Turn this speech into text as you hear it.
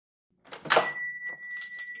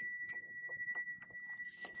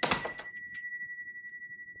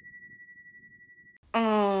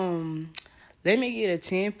Let me get a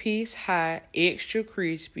 10-piece hot, extra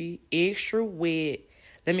crispy, extra wet.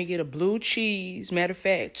 Let me get a blue cheese. Matter of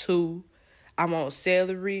fact, two. I want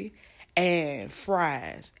celery and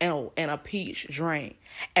fries and a peach drink.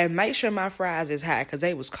 And make sure my fries is hot because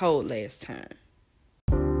they was cold last time.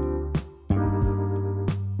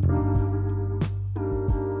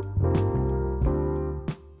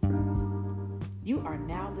 You are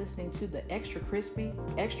now listening to the Extra Crispy,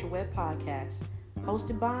 Extra Wet podcast,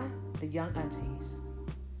 hosted by the Young Aunties.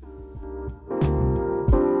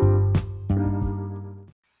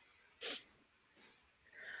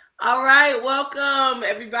 All right, welcome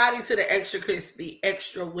everybody to the Extra Crispy,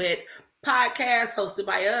 Extra Wet podcast hosted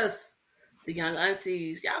by us, the Young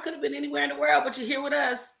Aunties. Y'all could have been anywhere in the world, but you're here with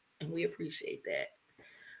us, and we appreciate that.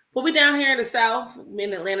 But we down here in the South,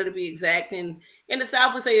 in Atlanta to be exact, and in the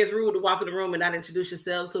South we say it's rude to walk in the room and not introduce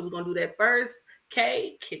yourself, so we're going to do that first.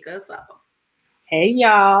 Kay, kick us off. Hey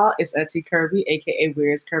y'all, it's Auntie Kirby, aka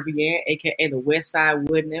Where's Kirby Ann, aka the West Side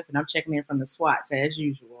Wood Nymph, and I'm checking in from the SWATs as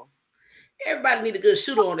usual. Everybody need a good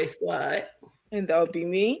shooter on their squad. And that would be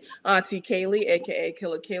me, Auntie Kaylee, aka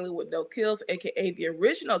Killer Kaylee with no kills, aka the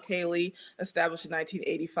original Kaylee, established in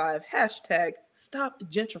 1985. Hashtag stop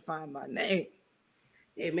gentrifying my name.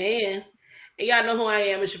 Amen. And y'all know who I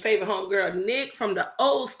am. It's your favorite homegirl, Nick, from the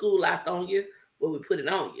old school Lithonia, where we put it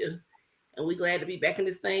on you. And we glad to be back in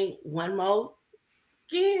this thing one more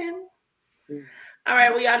again. All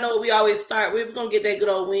right, well, y'all know we always start. We're going to get that good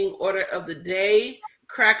old wing order of the day.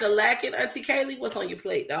 Crack-a-lackin'. Auntie Kaylee, what's on your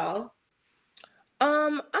plate, doll?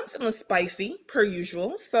 I'm feeling spicy per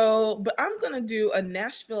usual, but I'm gonna do a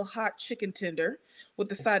Nashville hot chicken tender with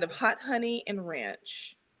the side of hot honey and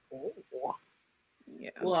ranch. Yeah.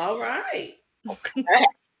 Well, all right. Okay.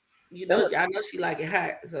 Y'all know she like it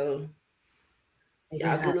hot, so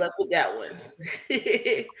y'all good luck with that one.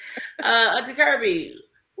 Auntie Kirby,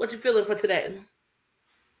 what you feeling for today?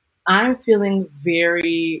 I'm feeling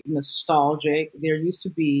very nostalgic. There used to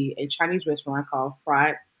be a Chinese restaurant called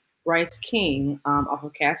Fried Rice King off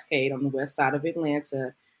of Cascade on the west side of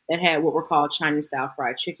Atlanta that had what were called Chinese style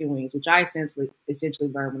fried chicken wings, which I essentially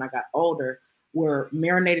learned when I got older were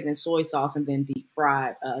marinated in soy sauce and then deep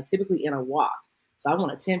fried, typically in a wok. So I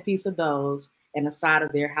want a 10-piece of those and a side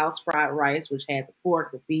of their house fried rice, which had the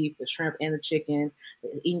pork, the beef, the shrimp, and the chicken,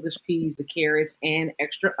 the English peas, the carrots, and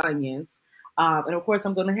extra onions. And of course,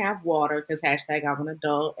 I'm going to have water because hashtag I'm an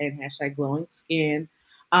adult and hashtag glowing skin.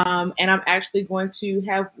 And I'm actually going to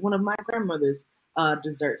have one of my grandmother's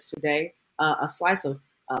desserts today, a slice of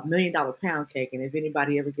 $1 million pound cake. And if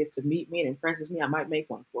anybody ever gets to meet me and impresses me, I might make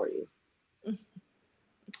one for you.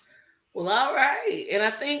 Well, all right. And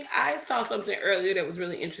I think I saw something earlier that was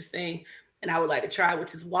really interesting and I would like to try,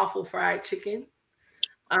 which is waffle fried chicken.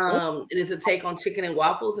 It is a take on chicken and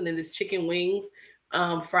waffles, and then this chicken wings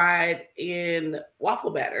fried in waffle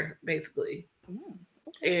batter, basically.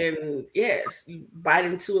 And yes, you bite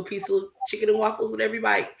into a piece of chicken and waffles with every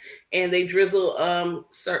bite, and they drizzle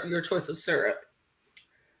your choice of syrup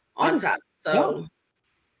on top. So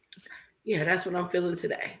yeah, that's what I'm feeling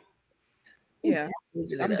today. Yeah,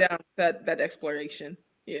 I'm down with that exploration.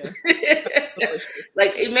 Yeah.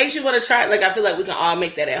 Like it makes you want to try it. Like I feel like we can all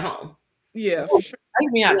make that at home. Yeah, for sure. Like,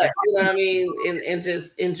 you know what I mean? And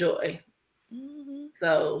just enjoy. Mm-hmm.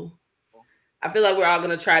 So I feel like we're all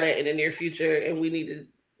going to try that in the near future, and we need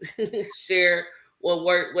to share what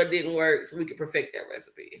worked, what didn't work, so we can perfect that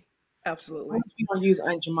recipe. Absolutely. We're going to use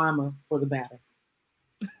Aunt Jemima for the batter.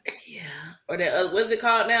 Yeah. Or that, what's it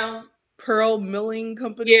called now? Pearl Milling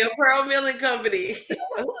Company. Yeah, Pearl Milling Company. Who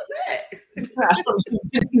was that?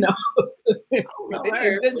 No.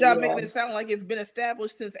 Good job making it sound like it's been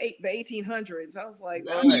established since the 1800s. I was like,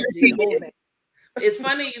 it's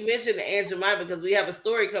funny you mentioned Aunt Jemima because we have a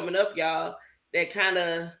story coming up, y'all, that kind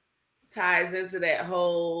of ties into that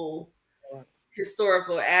whole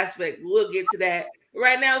historical aspect. We'll get to that.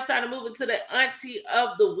 Right now, it's time to move into the Auntie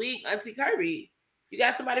of the Week. Auntie Kirby, you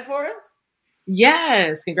got somebody for us?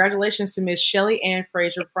 Yes. Congratulations to Miss Shelly Ann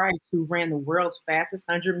Fraser Price, who ran the world's fastest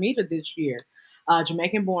 100-meter this year.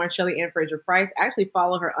 Jamaican-born Shelly Ann Fraser Price actually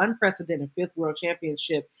followed her unprecedented fifth world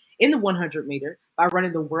championship in the 100-meter by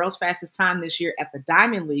running the world's fastest time this year at the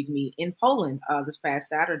Diamond League meet in Poland this past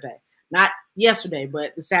Saturday. Not yesterday,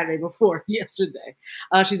 but the Saturday before yesterday.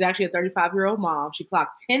 She's actually a 35-year-old mom. She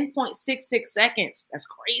clocked 10.66 seconds. That's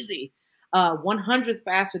crazy. 100th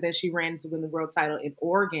faster than she ran to win the world title in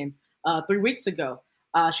Oregon 3 weeks ago.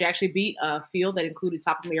 She actually beat a field that included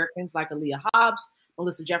top Americans like Aaliyah Hobbs,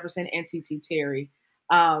 Melissa Jefferson, and TT Terry.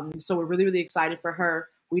 So we're really, really excited for her.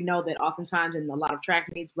 We know that oftentimes in a lot of track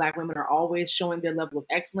meets, Black women are always showing their level of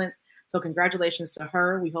excellence. So congratulations to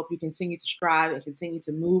her. We hope you continue to strive and continue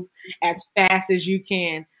to move as fast as you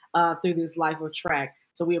can through this life of track.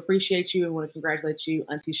 So we appreciate you and want to congratulate you,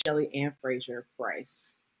 Auntie Shelly and Fraser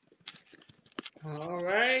Price. All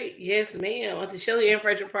right. Yes, ma'am. Auntie Shelly and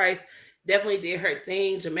Fraser Price definitely did her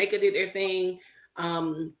thing. Jamaica did their thing.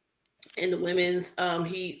 In the women's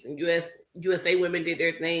heats, and USA women did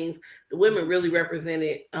their things. The women really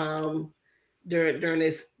represented during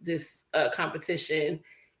this competition,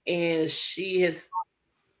 and she has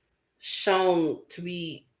shown to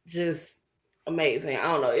be just amazing. I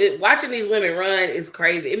don't know. Watching these women run is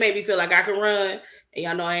crazy. It made me feel like I can run, and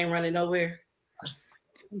y'all know I ain't running nowhere.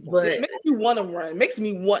 But it makes me want to run. It makes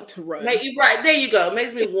me want to run. Right there, you go. It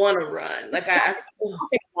makes me want to run. Like I'll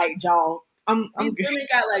take a light jog. These women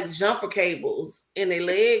got like jumper cables in their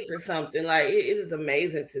legs or something. Like it is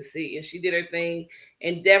amazing to see, and she did her thing,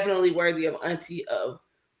 and definitely worthy of Auntie of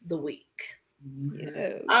the Week.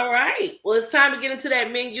 Yes. All right. Well, it's time to get into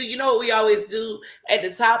that menu. You know what we always do at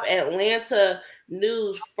the top, Atlanta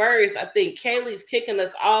news first. I think Kaylee's kicking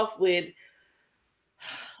us off with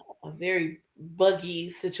a very buggy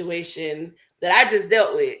situation that I just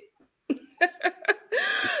dealt with.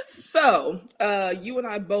 So, you and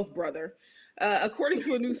I both, brother. According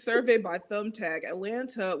to a new survey by Thumbtack,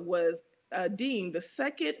 Atlanta was deemed the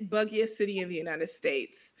second buggiest city in the United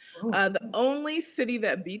States. The only city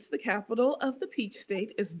that beats the capital of the Peach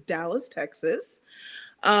State is Dallas, Texas.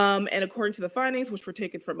 And according to the findings, which were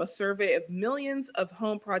taken from a survey of millions of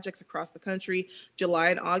home projects across the country, July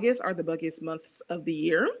and August are the buggiest months of the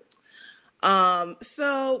year.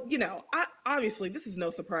 So, obviously this is no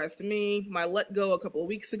surprise to me. My let go a couple of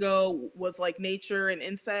weeks ago was like nature and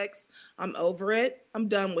insects. I'm over it. I'm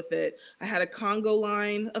done with it. I had a Congo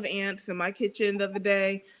line of ants in my kitchen the other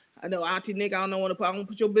day. I know, Auntie Nick, I don't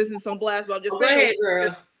put your business on blast, but I'm just saying. Go ahead,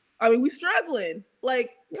 girl. I mean, we struggling. Like,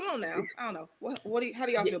 come on now. I don't know. How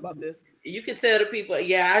do y'all feel about this? You can tell the people.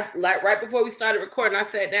 Yeah, like right before we started recording, I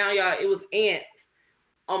sat down, y'all. It was ants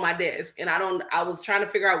on my desk, and I was trying to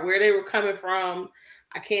figure out where they were coming from.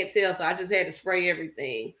 I can't tell, so I just had to spray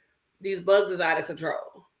everything. These bugs is out of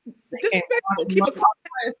control. Disrespectful. Keep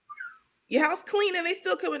it your house clean and they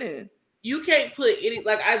still coming in. You can't put any,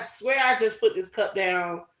 like, I swear I just put this cup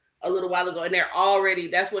down a little while ago, and they're already,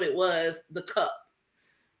 that's what it was, the cup.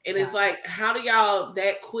 And it's like, how do y'all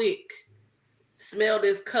that quick smell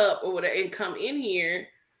this cup or whatever and come in here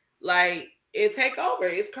like and take over?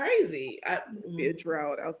 It's crazy. Must be a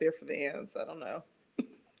drought out there for the ants. I don't know.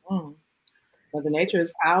 Mother Nature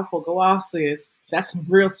is powerful. Go off, sis. That's some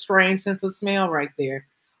real strange sense of smell right there.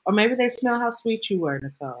 Or maybe they smell how sweet you were,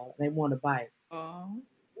 Nicole. They want to bite. Oh.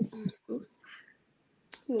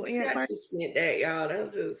 I just spent that, y'all. That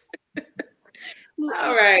was just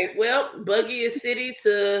all right. Well, buggiest city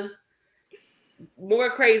to more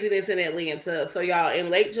craziness in Atlanta. So, y'all, in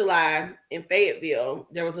late July in Fayetteville,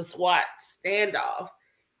 there was a SWAT standoff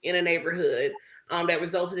in a neighborhood that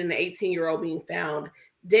resulted in an 18-year-old being found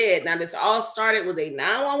dead. Now, this all started with a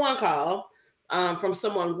 911 call from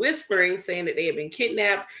someone whispering, saying that they had been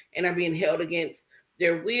kidnapped and are being held against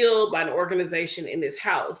their will by an organization in this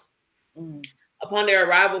house. Upon their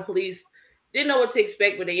arrival, police didn't know what to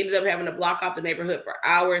expect, but they ended up having to block off the neighborhood for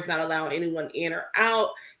hours, not allowing anyone in or out,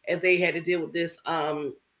 as they had to deal with this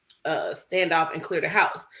standoff and clear the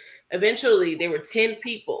house. Eventually, there were 10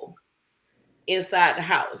 people inside the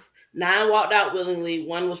house. 9 walked out willingly.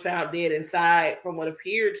 1 was found dead inside from what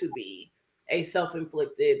appeared to be a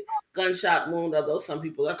self-inflicted gunshot wound, although some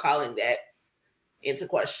people are calling that into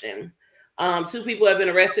question. 2 people have been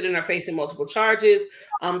arrested and are facing multiple charges.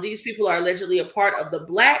 These people are allegedly a part of the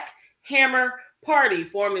Black Hammer Party,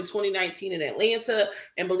 formed in 2019 in Atlanta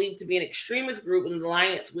and believed to be an extremist group in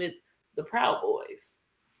alliance with the Proud Boys,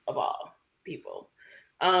 of all people.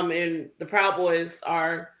 And the Proud Boys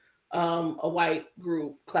are a white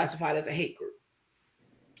group classified as a hate group.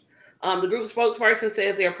 The group spokesperson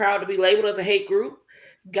says they are proud to be labeled as a hate group.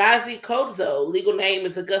 Ghazi Kodzo, legal name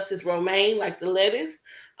is Augustus Romaine, like the lettuce,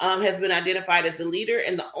 has been identified as the leader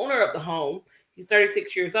and the owner of the home. He's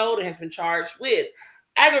 36 years old and has been charged with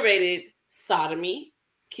aggravated sodomy,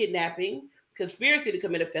 kidnapping, conspiracy to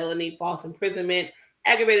commit a felony, false imprisonment,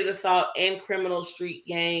 aggravated assault, and criminal street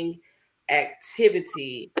gang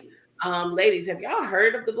activity. Ladies, have y'all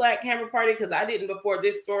heard of the Black Hammer Party? Because I didn't before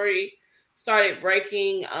this story started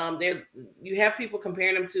breaking. You have people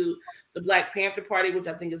comparing them to the Black Panther Party, which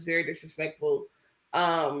I think is very disrespectful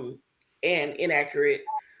and inaccurate.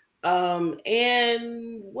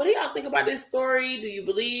 And what do y'all think about this story? Do you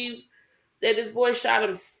believe that this boy shot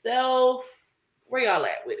himself? Where y'all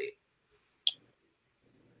at with it?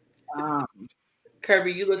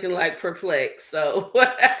 Kirby, you looking like perplexed. So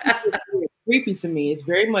creepy to me. It's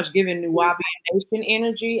very much giving Nuwabian Nation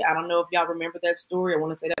energy. I don't know if y'all remember that story. I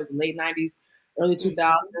want to say that was the late 90s, early 2000s. There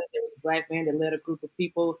was a black man that led a group of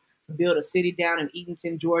people to build a city down in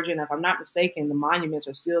Eatonton, Georgia. And if I'm not mistaken, the monuments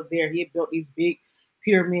are still there. He had built these big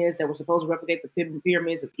pyramids that were supposed to replicate the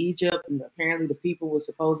pyramids of Egypt. And apparently the people were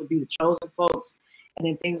supposed to be the chosen folks. And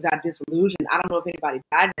then things got disillusioned. I don't know if anybody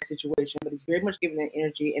died in that situation, but it's very much giving that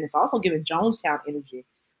energy. And it's also giving Jonestown energy.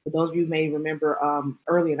 For those of you who may remember,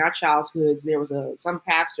 early in our childhoods, there was some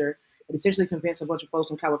pastor that essentially convinced a bunch of folks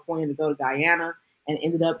from California to go to Guyana and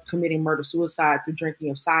ended up committing murder-suicide through drinking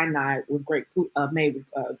of cyanide with made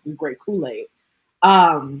with great Kool-Aid.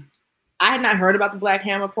 I had not heard about the Black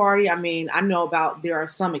Hammer Party. I mean, I know there are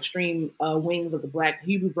some extreme wings of the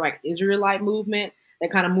Hebrew Black Israelite movement that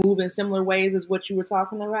kind of move in similar ways as what you were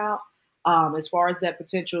talking about. As far as that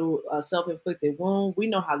potential self-inflicted wound, we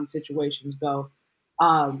know how these situations go.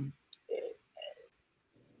 Matter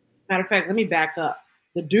of fact, let me back up.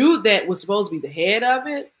 The dude that was supposed to be the head of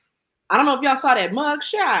it, I don't know if y'all saw that mug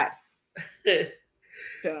shot.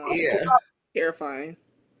 Yeah, terrifying.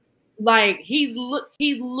 Like he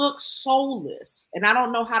looked soulless, and I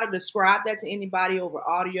don't know how to describe that to anybody over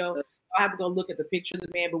audio. I have to go look at the picture of the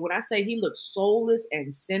man, but when I say he looked soulless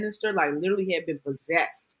and sinister, like literally he had been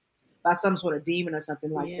possessed by some sort of demon or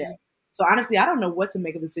something like that. So honestly, I don't know what to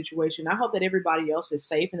make of the situation. I hope that everybody else is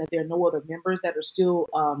safe and that there are no other members that are still,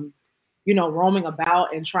 roaming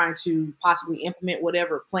about and trying to possibly implement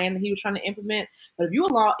whatever plan that he was trying to implement. But if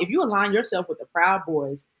you align yourself with the Proud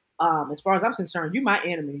Boys, as far as I'm concerned, you're my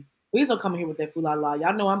enemy. Please don't come in here with that fool-la-la.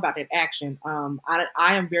 Y'all know I'm about that action. I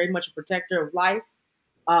am very much a protector of life.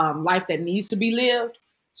 Life that needs to be lived.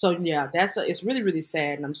 So yeah, it's really, really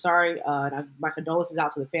sad. And I'm sorry. And my condolences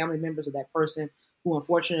out to the family members of that person who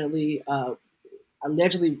unfortunately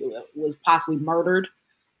allegedly was possibly murdered.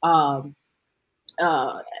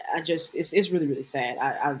 It's really, really sad.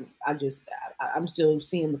 I'm still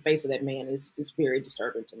seeing the face of that man. It's very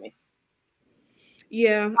disturbing to me.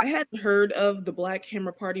 Yeah, I hadn't heard of the Black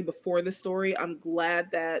Hammer Party before the story. I'm glad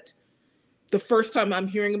that the first time I'm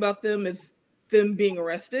hearing about them is them being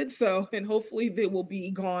arrested. So, and hopefully they will be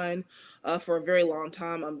gone for a very long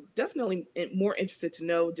time. I'm definitely more interested to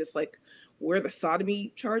know just like where the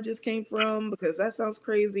sodomy charges came from, because that sounds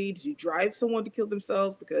crazy. Did you drive someone to kill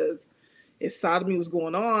themselves? Because if sodomy was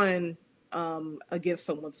going on against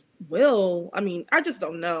someone's will, I mean, I just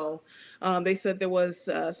don't know. They said there was,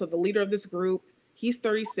 so the leader of this group, he's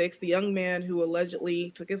 36. The young man who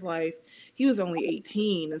allegedly took his life, he was only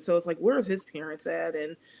 18. And so it's like, where's his parents at?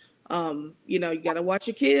 And you got to watch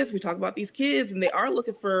your kids. We talk about these kids and they are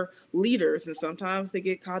looking for leaders. And sometimes they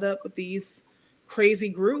get caught up with these crazy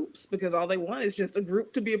groups because all they want is just a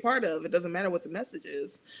group to be a part of. It doesn't matter what the message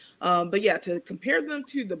is. But yeah, to compare them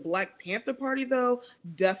to the Black Panther Party, though,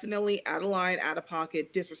 definitely out of line, out of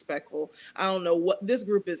pocket, disrespectful. I don't know what this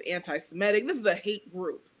group is. Anti-Semitic. This is a hate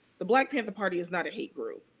group. The Black Panther Party is not a hate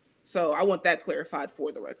group. So I want that clarified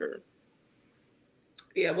for the record.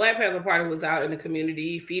 Yeah, Black Panther Party was out in the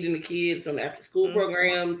community, feeding the kids on after school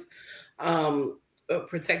programs,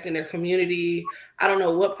 protecting their community. I don't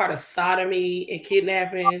know what part of sodomy and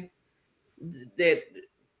kidnapping that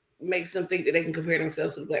makes them think that they can compare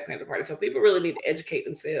themselves to the Black Panther Party. So people really need to educate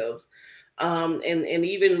themselves. And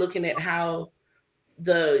even looking at how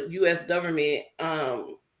the U.S. government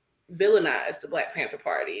villainized the Black Panther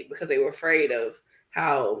Party because they were afraid of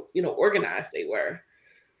how, organized they were.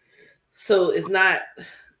 So it's not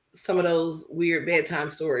some of those weird bedtime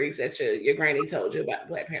stories that your granny told you about the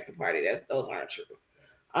Black Panther Party. Those aren't true.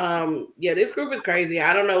 Yeah, this group is crazy.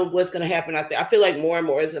 I don't know what's going to happen out there. I feel like more and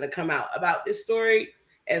more is going to come out about this story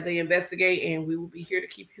as they investigate, and we will be here to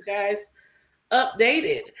keep you guys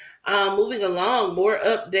updated. Moving along, more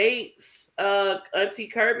updates, Auntie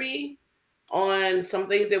Kirby, on some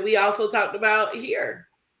things that we also talked about here.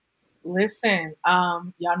 Listen,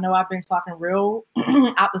 y'all know I've been talking real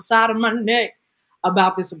out the side of my neck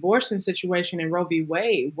about this abortion situation in Roe v.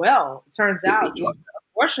 Wade. Well, it turns out the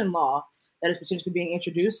abortion law that is potentially being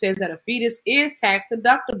introduced says that a fetus is tax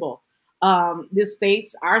deductible. Our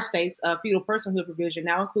state's fetal personhood provision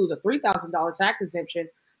now includes a $3,000 tax exemption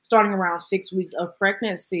starting around 6 weeks of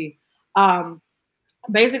pregnancy.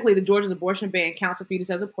 Basically, the Georgia's abortion ban counts a fetus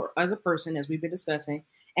as a person, as we've been discussing,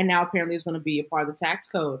 and now apparently it's going to be a part of the tax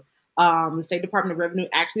code. The State Department of Revenue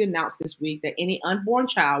actually announced this week that any unborn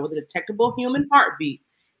child with a detectable human heartbeat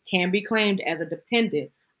can be claimed as a dependent,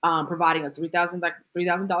 providing a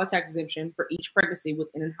 $3,000 tax exemption for each pregnancy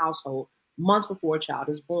within a household months before a child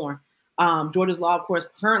is born. Georgia's law, of course,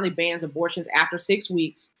 currently bans abortions after 6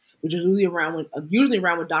 weeks, which is usually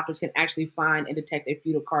around when doctors can actually find and detect a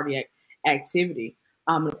fetal cardiac activity.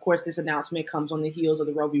 And of course, this announcement comes on the heels of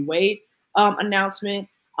the Roe v. Wade announcement.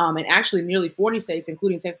 And actually, nearly 40 states,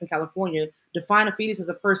 including Texas and California, define a fetus as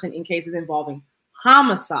a person in cases involving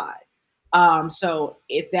homicide. So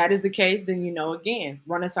if that is the case, then, again,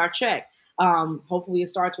 run us our check. Hopefully it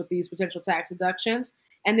starts with these potential tax deductions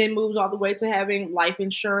and then moves all the way to having life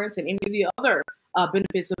insurance and any of the other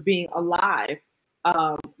benefits of being alive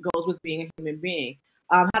goes with being a human being.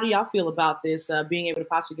 How do y'all feel about this, being able to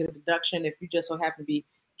possibly get a deduction if you just so happen to be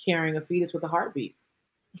carrying a fetus with a heartbeat?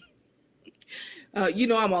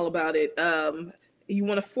 I'm all about it. You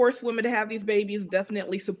want to force women to have these babies,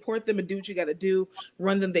 definitely support them and do what you got to do.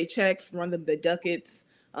 Run them their checks, run them their ducats.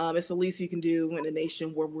 It's the least you can do in a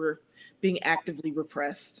nation where we're being actively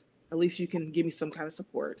repressed. At least you can give me some kind of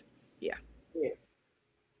support. Yeah.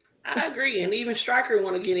 I agree. And even Stryker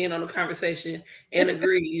want to get in on the conversation and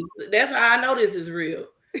agrees. That's how I know this is real.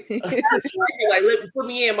 Like, put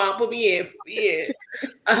me in, Mom. Put me in. Yeah.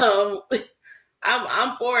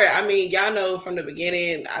 I'm for it. I mean, y'all know from the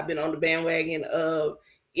beginning, I've been on the bandwagon of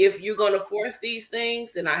if you're going to force these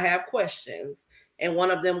things, then I have questions. And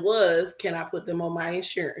one of them was, can I put them on my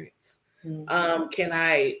insurance? Mm-hmm. Can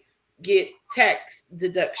I get tax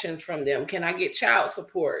deductions from them? Can I get child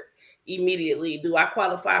support immediately? Do I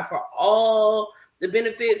qualify for all the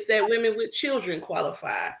benefits that women with children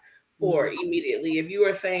qualify for immediately? If you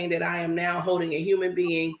are saying that I am now holding a human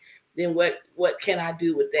being, then what can I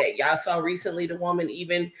do with that? Y'all saw recently the woman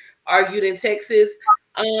even argued in Texas,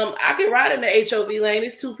 I can ride in the HOV lane.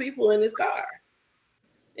 It's 2 people in this car.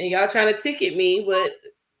 And y'all trying to ticket me, but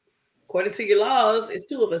according to your laws, it's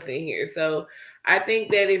 2 of us in here. So I think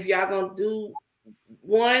that if y'all gonna do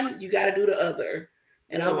one, you got to do the other.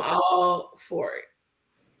 And I'm all for it.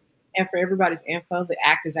 And for everybody's info, the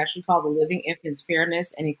act is actually called the Living Infants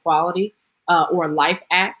Fairness and Equality or Life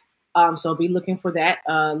Act. So be looking for that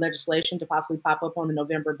legislation to possibly pop up on the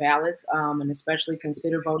November ballots, and especially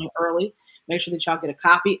consider voting early. Make sure that y'all get a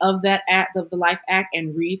copy of that act, of the Life Act,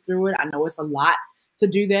 and read through it. I know it's a lot to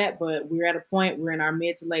do that, but we're at a point, we're in our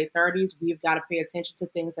mid to late 30s. We've got to pay attention to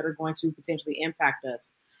things that are going to potentially impact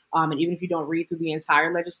us. And even if you don't read through the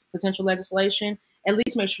entire potential legislation, at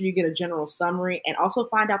least make sure you get a general summary and also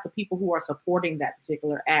find out the people who are supporting that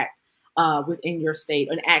particular act within your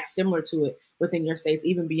state, an act similar to it within your states,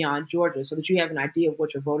 even beyond Georgia, so that you have an idea of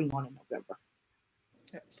what you're voting on in November.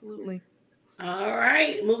 Absolutely. All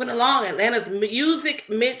right, moving along. Atlanta's Music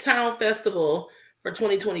Midtown Festival for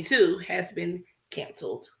 2022 has been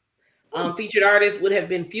canceled. Featured artists would have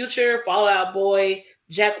been Future, Fall Out Boy,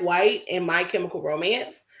 Jack White, and My Chemical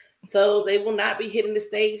Romance. So they will not be hitting the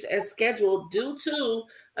stage as scheduled due to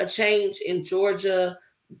a change in Georgia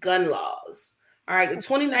gun laws. All right, the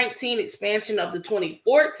 2019 expansion of the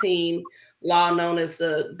 2014 law known as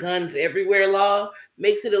the Guns Everywhere law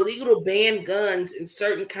makes it illegal to ban guns in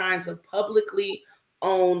certain kinds of publicly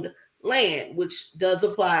owned land, which does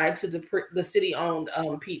apply to the city-owned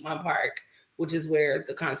Piedmont Park, which is where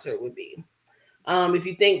the concert would be. If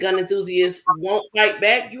you think gun enthusiasts won't fight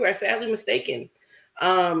back, you are sadly mistaken.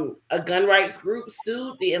 A gun rights group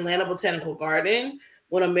sued the Atlanta Botanical Garden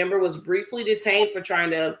when a member was briefly detained for trying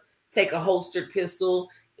to take a holstered pistol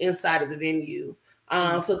inside of the venue.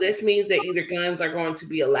 So this means that either guns are going to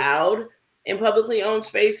be allowed in publicly owned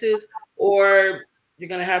spaces, or you're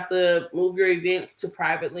going to have to move your events to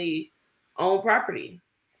privately owned property.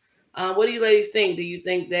 What do you ladies think? Do you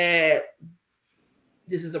think that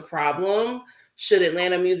this is a problem? Should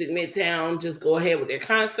Atlanta Music Midtown just go ahead with their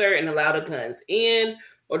concert and allow the guns in,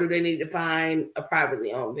 or do they need to find a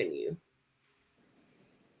privately owned venue?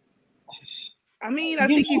 I mean, I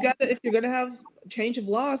think if you're going to have change of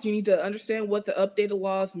laws, you need to understand what the updated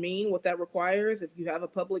laws mean, what that requires. If you have a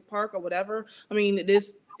public park or whatever, I mean,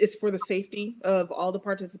 it's for the safety of all the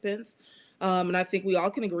participants. And I think we all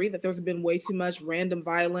can agree that there's been way too much random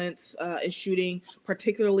violence and shooting,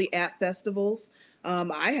 particularly at festivals.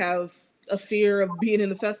 I have a fear of being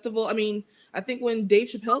in a festival. I mean, I think when Dave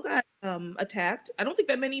Chappelle got attacked, I don't think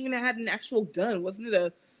that man even had an actual gun. Wasn't it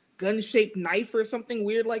a gun-shaped knife or something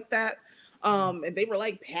weird like that? And they were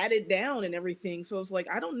like patted down and everything. So it's like,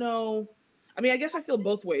 I don't know. I mean, I guess I feel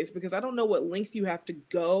both ways because I don't know what length you have to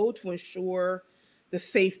go to ensure the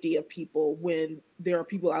safety of people when there are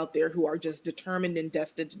people out there who are just determined and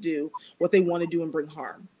destined to do what they want to do and bring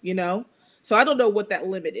harm, you know? So I don't know what that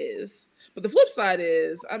limit is. But the flip side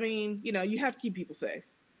is, I mean, you know, you have to keep people safe.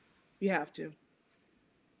 You have to.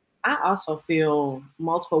 I also feel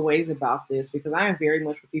multiple ways about this because I am very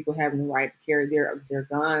much for people having the right to carry their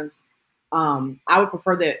guns. I would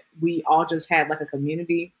prefer that we all just had like a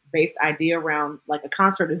community based idea around like a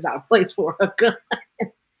concert is not a place for a gun.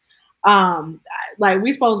 Like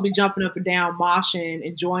we supposed to be jumping up and down, moshing,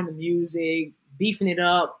 enjoying the music, beefing it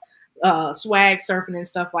up, swag surfing and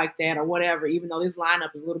stuff like that, or whatever. Even though this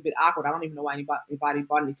lineup is a little bit awkward, I don't even know why anybody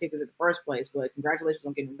bought any tickets in the first place. But congratulations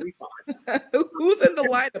on getting refunds. Who's in the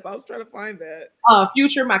lineup? I was trying to find that.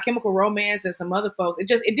 Future, My Chemical Romance, and some other folks. It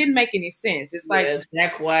didn't make any sense. It's like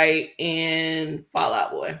Jack White and Fall Out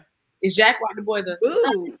Boy. Is Jack White the boy?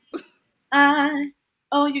 Ooh. I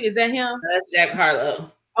owe you. Is that him? That's Jack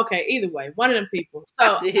Harlow. Okay, either way, one of them people.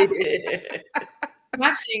 So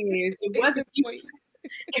my thing is, it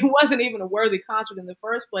wasn't even a worthy concert in the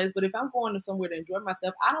first place. But if I'm going to somewhere to enjoy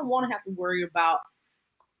myself, I don't want to have to worry about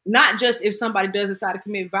not just if somebody does decide to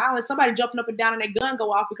commit violence, somebody jumping up and down and their gun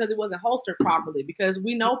go off because it wasn't holstered properly, because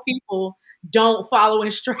we know people don't follow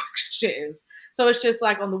instructions. So it's just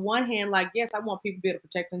like, on the one hand, like, yes, I want people to be able to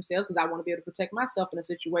protect themselves because I want to be able to protect myself in a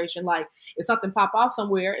situation. Like if something pop off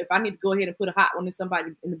somewhere, if I need to go ahead and put a hot one in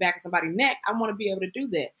the back of somebody's neck, I want to be able to do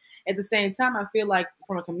that. At the same time, I feel like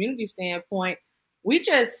from a community standpoint, we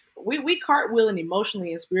cartwheeling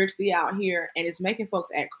emotionally and spiritually out here, and it's making folks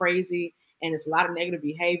act crazy. And it's a lot of negative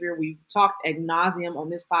behavior. We've talked ad nauseum on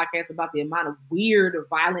this podcast about the amount of weird or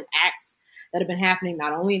violent acts that have been happening,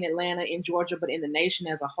 not only in Atlanta, in Georgia, but in the nation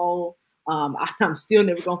as a whole. I'm still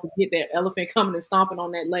never going to forget that elephant coming and stomping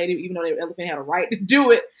on that lady, even though that elephant had a right to do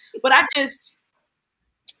it. But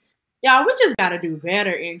y'all, we just got to do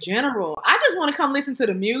better in general. I just want to come listen to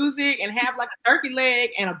the music and have like a turkey leg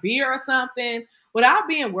and a beer or something without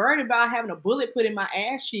being worried about having a bullet put in my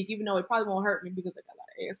ass cheek, even though it probably won't hurt me because I got a lot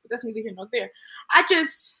of ass, but that's neither here nor there.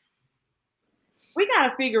 We got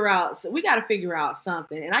to figure out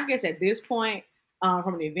something. And I guess at this point,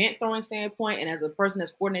 from an event throwing standpoint, and as a person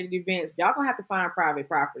that's coordinated events, y'all gonna have to find private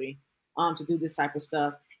property to do this type of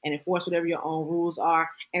stuff and enforce whatever your own rules are,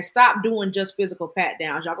 and stop doing just physical pat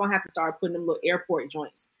downs. Y'all gonna have to start putting them little airport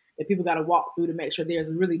joints that people got to walk through to make sure there's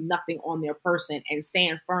really nothing on their person, and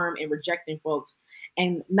stand firm in rejecting folks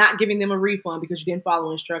and not giving them a refund because you didn't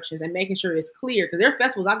follow instructions, and making sure it's clear. Because there are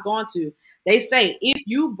festivals I've gone to, they say if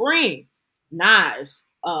you bring knives,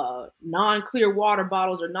 non-clear water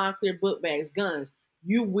bottles or non-clear book bags, guns,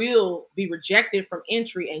 you will be rejected from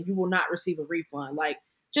entry and you will not receive a refund. Like,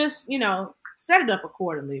 just, set it up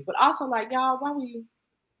accordingly. But also, like, y'all, why we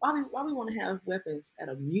want to have weapons at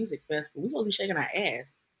a music festival? We supposed to be shaking our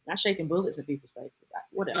ass, not shaking bullets in people's faces.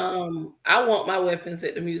 Whatever. I want my weapons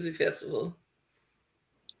at the music festival.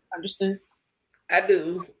 Understood. I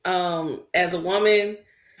do. As a woman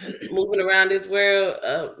moving around this world,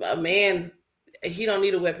 a man, he don't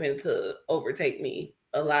need a weapon to overtake me.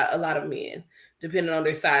 A lot of men, depending on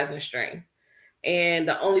their size and strength. And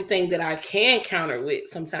the only thing that I can counter with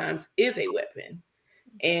sometimes is a weapon.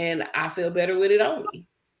 And I feel better with it on me.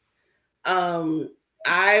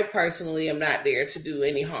 I personally am not there to do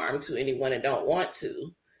any harm to anyone and don't want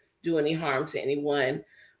to do any harm to anyone.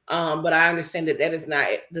 But I understand that is not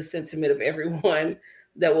the sentiment of everyone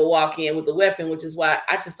that will walk in with a weapon, which is why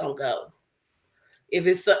I just don't go. If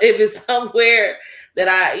it's somewhere that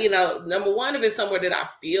I, number one, if it's somewhere that I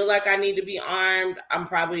feel like I need to be armed, I'm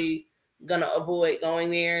probably going to avoid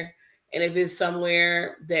going there. And if it's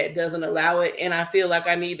somewhere that doesn't allow it and I feel like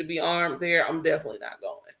I need to be armed there, I'm definitely not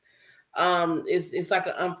going. It's like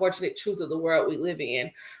an unfortunate truth of the world we live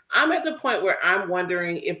in. I'm at the point where I'm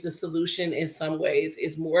wondering if the solution in some ways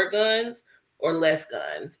is more guns or less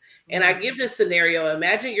guns. And I give this scenario.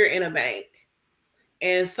 Imagine you're in a bank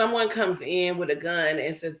and someone comes in with a gun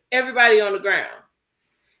and says, everybody on the ground.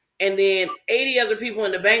 And then 80 other people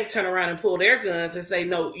in the bank turn around and pull their guns and say,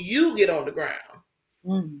 no, you get on the ground.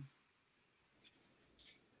 Mm-hmm.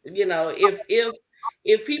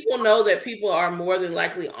 If people know that people are more than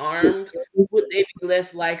likely armed, would they be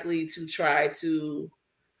less likely to try to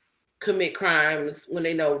commit crimes when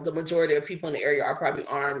they know the majority of people in the area are probably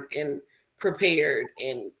armed and prepared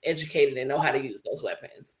and educated and know how to use those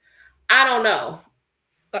weapons? I don't know.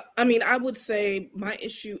 I mean, I would say my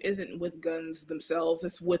issue isn't with guns themselves;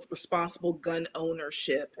 it's with responsible gun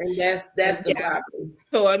ownership. And that's the problem.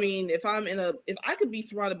 So, I mean, if I could be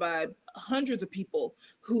surrounded by hundreds of people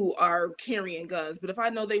who are carrying guns, but if I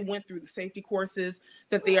know they went through the safety courses,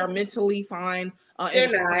 that they are mentally fine, they're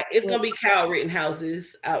not. It's gonna be Kyle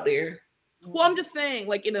Rittenhouses out there. Well, I'm just saying,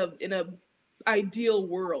 like in a ideal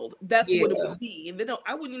world, that's what it would be, and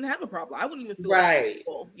I wouldn't even have a problem. I wouldn't even feel right,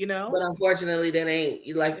 But unfortunately, that ain't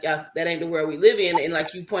the world we live in. And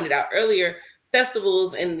like you pointed out earlier,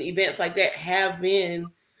 festivals and events like that have been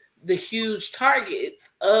the huge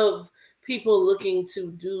targets of people looking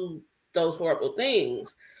to do those horrible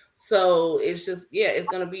things. So it's just, it's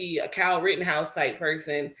going to be a Kyle Rittenhouse type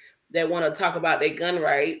person that want to talk about their gun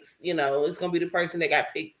rights. You know, it's going to be the person that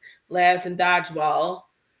got picked last in dodgeball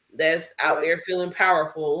that's out there feeling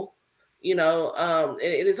powerful. You know,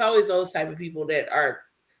 it is always those type of people that are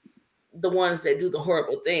the ones that do the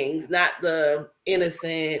horrible things, not the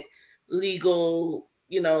innocent, legal,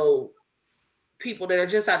 you know, people that are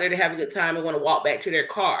just out there to have a good time and want to walk back to their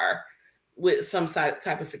car with some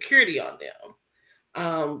type of security on them.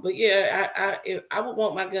 But yeah, I would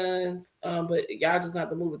want my guns, but y'all just have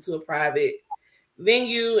to move it to a private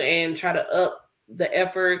venue and try to up the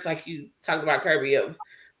efforts, like you talked about, Kirby, of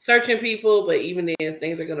searching people. But even then,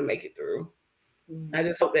 things are going to make it through. Mm-hmm. I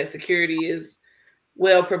just hope that security is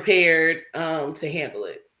well prepared to handle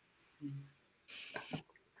it.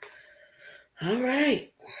 All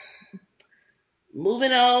right.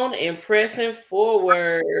 Moving on and pressing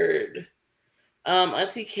forward.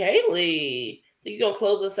 Auntie Kaylee, so you're going to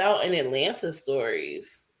close us out in Atlanta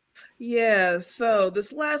stories. Yeah, so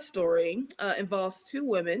this last story involves two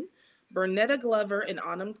women, Bernetta Glover and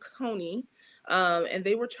Autumn Coney, and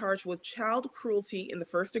they were charged with child cruelty in the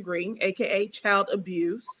first degree, aka child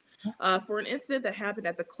abuse, for an incident that happened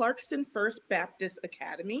at the Clarkston First Baptist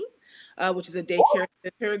Academy, which is a daycare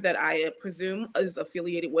center that I presume is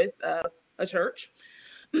affiliated with a church.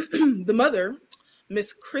 The mother,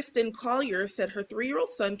 Miss Kristen Collier, said her 3-year-old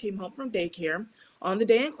son came home from daycare on the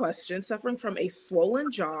day in question, suffering from a swollen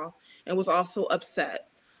jaw, and was also upset.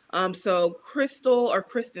 So Kristen,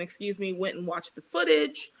 went and watched the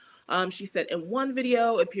footage. She said in one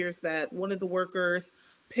video, it appears that one of the workers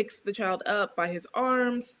picks the child up by his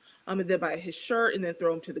arms, and then by his shirt, and then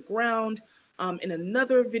throw him to the ground. In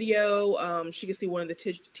another video, she can see one of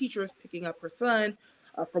the teachers picking up her son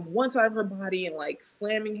from one side of her body and like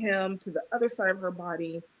slamming him to the other side of her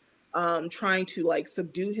body, trying to like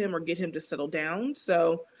subdue him or get him to settle down.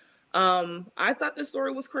 So I thought this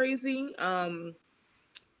story was crazy.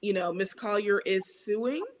 You know, Miss Collier is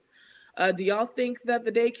suing. Do y'all think that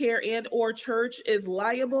the daycare and or church is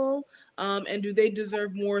liable? And do they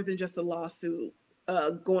deserve more than just a lawsuit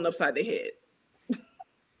going upside their head?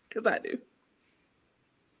 Because I do.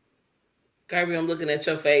 Kirby, I'm looking at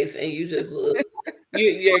your face and you just look.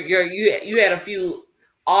 You had a few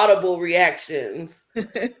audible reactions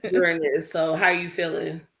during this. So how are you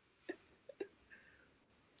feeling?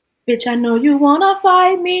 Bitch, I know you wanna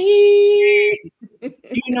fight me.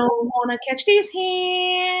 You know you wanna catch these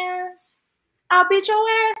hands. I'll beat your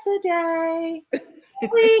ass today.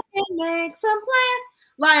 We can make some plans.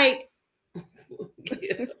 Like,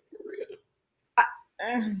 yeah,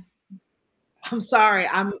 I'm sorry.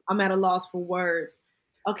 I'm at a loss for words.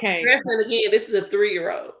 Okay. Stressing again. This is a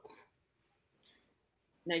 3-year-old.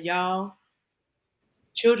 Now, y'all,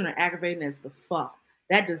 children are aggravating as the fuck.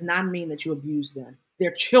 That does not mean that you abuse them.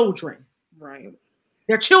 They're children. Right.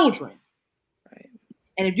 They're children. Right.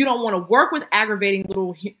 And if you don't want to work with aggravating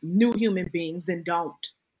little new human beings, then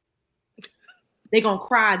don't. They're going to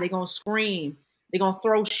cry. They're going to scream. They're going to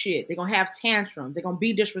throw shit. They're going to have tantrums. They're going to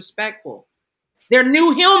be disrespectful. They're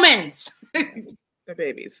new humans. They're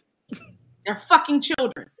babies. They're fucking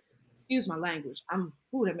children. Excuse my language.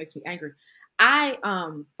 That makes me angry.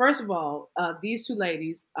 First of all, these two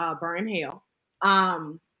ladies burn in hell.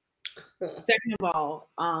 Second of all,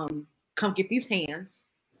 come get these hands,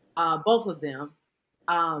 both of them.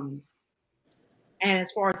 And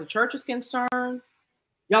as far as the church is concerned,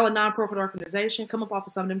 y'all a non-profit organization. Come up off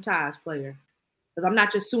of some of them ties, player. Because I'm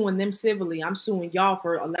not just suing them civilly. I'm suing y'all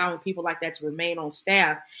for allowing people like that to remain on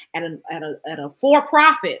staff at a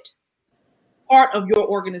for-profit part of your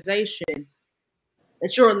organization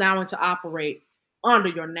that you're allowing to operate under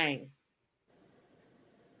your name.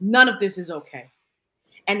 None of this is okay.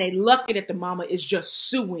 And they lucky that the mama is just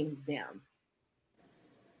suing them.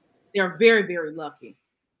 They're very, very lucky.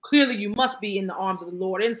 Clearly, you must be in the arms of the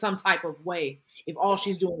Lord in some type of way if all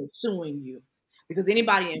she's doing is suing you. Because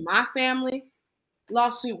anybody in my family,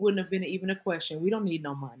 lawsuit wouldn't have been even a question. We don't need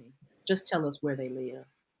no money. Just tell us where they live.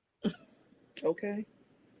 Okay.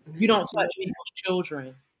 You don't touch people's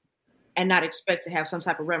children and not expect to have some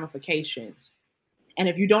type of ramifications. And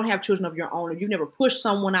if you don't have children of your own, if you've never pushed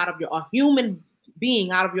someone out of a human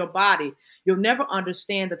being out of your body, you'll never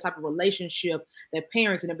understand the type of relationship that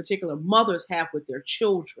parents and in particular mothers have with their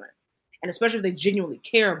children. And especially if they genuinely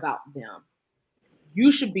care about them.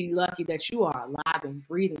 You should be lucky that you are alive and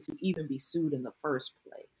breathing to even be sued in the first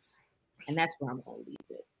place. And that's where I'm going to leave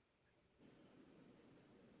it.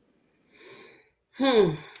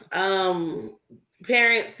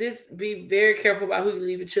 Parents, just be very careful about who you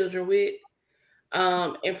leave your children with,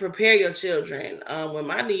 and prepare your children. When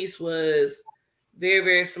my niece was very,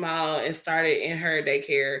 very small and started in her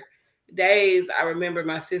daycare, days, I remember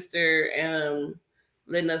my sister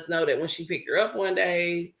letting us know that when she picked her up one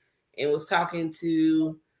day and was talking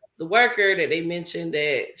to the worker, that they mentioned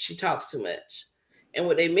that she talks too much. And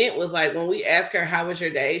what they meant was like, when we ask her, how was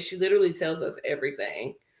your day? She literally tells us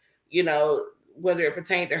everything, you know, whether it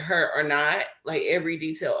pertained to her or not, like every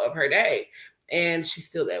detail of her day. And she's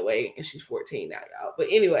still that way. And she's 14 now, y'all. But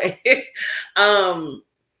anyway,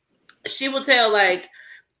 she will tell like,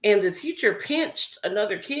 and the teacher pinched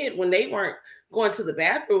another kid when they weren't going to the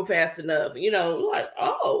bathroom fast enough, you know, like,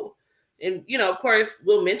 oh, and, you know, of course,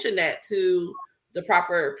 we'll mention that to the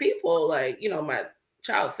proper people, like, you know, my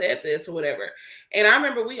child said this or whatever. And I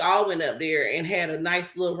remember we all went up there and had a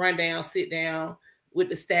nice little rundown, sit down with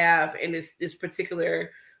the staff and this particular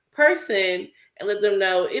person and let them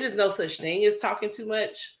know it is no such thing as talking too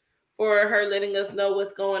much for her, letting us know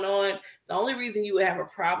what's going on. The only reason you would have a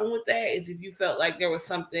problem with that is if you felt like there was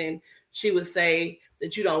something she would say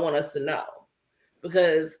that you don't want us to know.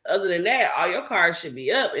 Because other than that, all your cards should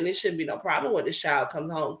be up and it shouldn't be no problem when this child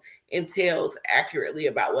comes home and tells accurately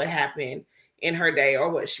about what happened in her day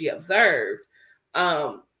or what she observed.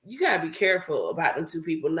 You gotta be careful about them two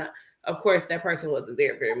people. Not, of course, that person wasn't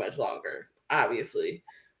there very much longer, obviously.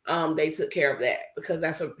 They took care of that because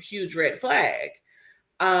that's a huge red flag.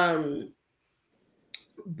 But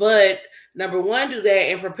number one, do that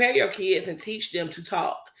and prepare your kids and teach them to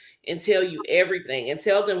talk and tell you everything and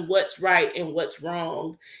tell them what's right and what's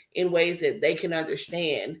wrong in ways that they can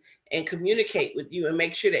understand and communicate with you, and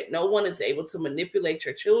make sure that no one is able to manipulate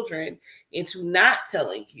your children into not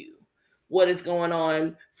telling you what is going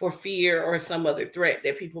on for fear or some other threat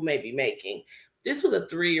that people may be making. This was a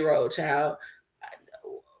 3-year-old child.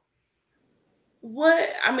 What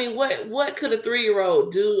could a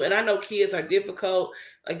 3-year-old do? And I know kids are difficult,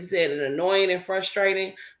 like you said, and annoying and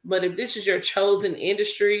frustrating. But if this is your chosen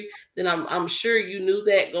industry, then I'm sure you knew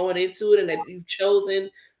that going into it, and that you've chosen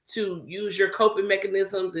to use your coping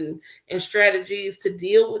mechanisms and strategies to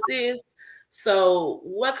deal with this. So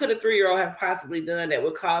what could a 3-year-old have possibly done that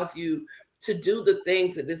would cause you to do the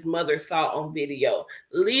things that this mother saw on video?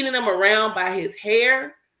 Leading him around by his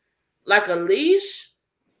hair like a leash?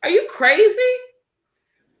 Are you crazy?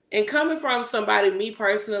 And coming from somebody, me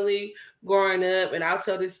personally, growing up, and I'll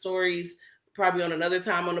tell these stories probably on another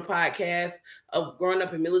time on the podcast, of growing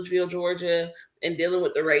up in Milledgeville, Georgia, and dealing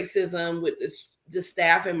with the racism with the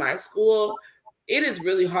staff in my school, it is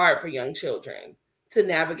really hard for young children to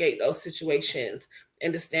navigate those situations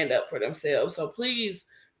and to stand up for themselves. So please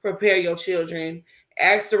prepare your children,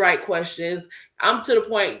 ask the right questions. I'm to the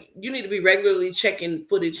point, you need to be regularly checking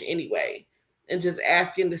footage anyway, and just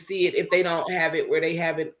asking to see it if they don't have it where they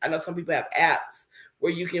have it. I know some people have apps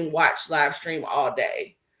where you can watch live stream all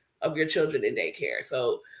day of your children in daycare.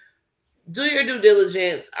 So do your due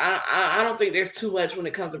diligence. I don't think there's too much when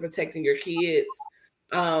it comes to protecting your kids.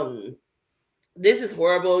 This is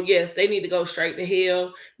horrible. Yes, they need to go straight to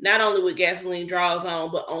hell, not only with gasoline draws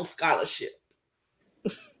on, but on scholarship.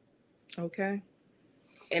 Okay.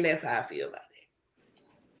 And that's how I feel about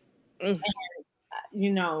it. And,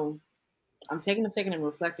 you know, I'm taking a second and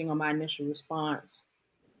reflecting on my initial response.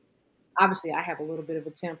 Obviously, I have a little bit of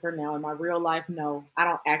a temper now. In my real life, no, I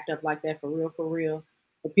don't act up like that for real.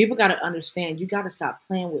 But people got to understand, you got to stop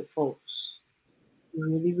playing with folks. You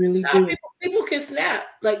really, really do. People can snap.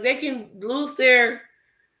 Like, they can lose their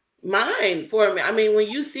mind for a minute. I mean, when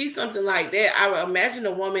you see something like that, I would imagine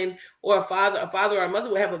a woman or a father or a mother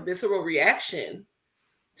would have a visceral reaction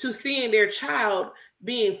to seeing their child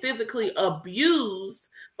being physically abused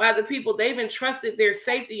by the people they've entrusted their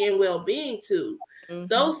safety and well-being to. Mm-hmm.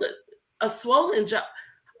 Those a swollen jaw.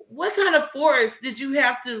 What kind of force did you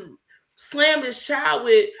have to slam this child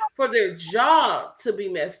with for their jaw to be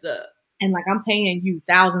messed up? And like, I'm paying you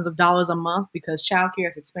thousands of dollars a month because childcare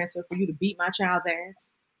is expensive for you to beat my child's ass.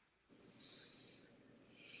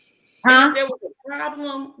 Huh? If there was a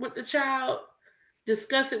problem with the child,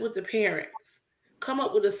 discuss it with the parents. Come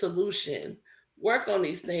up with a solution. Work on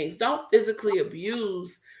these things. Don't physically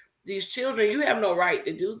abuse these children. You have no right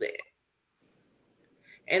to do that.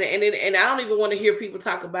 And I don't even want to hear people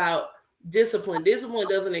talk about discipline. Discipline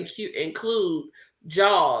doesn't include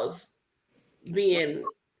jaws being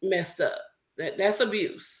messed up. That's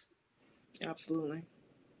abuse. Absolutely.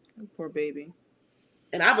 Poor baby.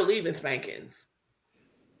 And I believe in spankings,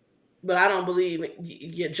 but I don't believe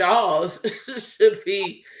your jaws should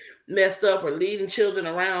be messed up or leading children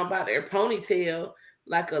around by their ponytail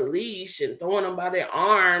like a leash and throwing them by their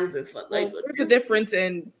arms and stuff. Like, there's a difference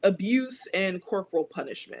in abuse and corporal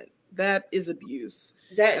punishment. That is abuse.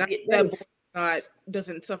 That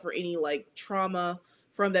doesn't suffer any like trauma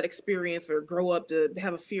from that experience or grow up to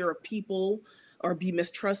have a fear of people or be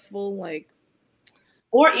mistrustful, like,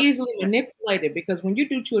 or easily manipulated, because when you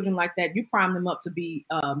do children like that, you prime them up to be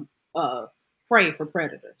prey for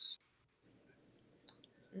predators.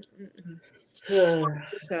 so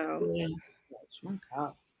Yeah. My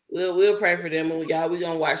God. We'll pray for them, and y'all, we're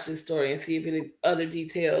gonna watch this story and see if any other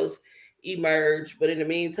details emerge. But in the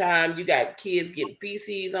meantime, you got kids getting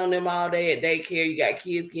feces on them all day at daycare. You got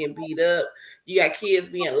kids getting beat up. You got kids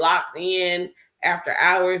being locked in after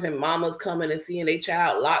hours, and mamas coming and seeing their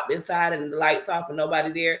child locked inside and the lights off and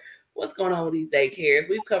nobody there. What's going on with these daycares?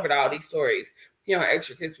 We've covered all these stories here on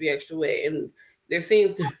Extra Crispy, Extra Wet, and there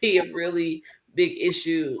seems to be a really big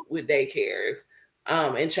issue with daycares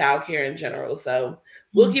and childcare in general. So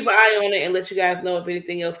we'll keep an eye on it and let you guys know if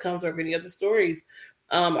anything else comes or if any other stories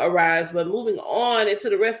arise. But moving on into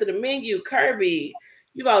the rest of the menu, Kirby,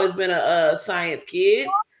 you've always been a science kid.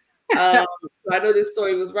 I know this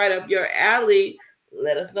story was right up your alley.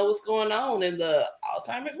 Let us know what's going on in the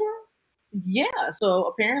Alzheimer's world. Yeah, so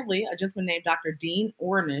apparently a gentleman named Dr. Dean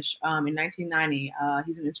Ornish in 1990,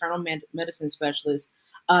 he's an internal medicine specialist,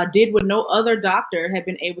 did what no other doctor had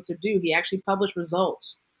been able to do. He actually published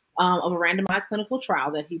results of a randomized clinical trial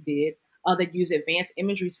that he did that used advanced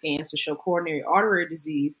imagery scans to show coronary artery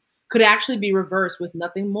disease could actually be reversed with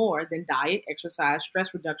nothing more than diet, exercise,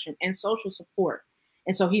 stress reduction, and social support.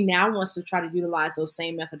 And so he now wants to try to utilize those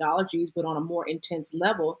same methodologies, but on a more intense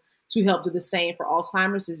level, to help do the same for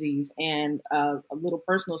Alzheimer's disease. And a little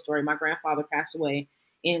personal story, my grandfather passed away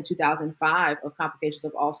in 2005 of complications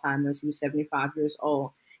of Alzheimer's. He was 75 years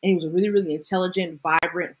old. And he was a really, really intelligent,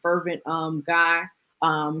 vibrant, fervent guy.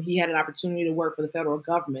 He had an opportunity to work for the federal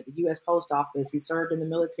government, the U.S. Post Office. He served in the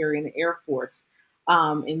military and the Air Force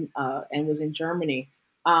and was in Germany.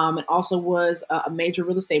 And also was a major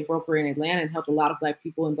real estate broker in Atlanta and helped a lot of Black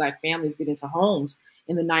people and Black families get into homes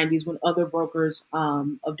in the 90s when other brokers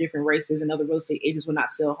of different races and other real estate agents would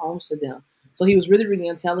not sell homes to them. So he was really, really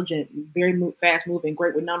intelligent, very fast moving,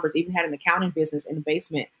 great with numbers, even had an accounting business in the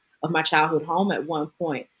basement of my childhood home at one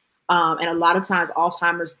point. And a lot of times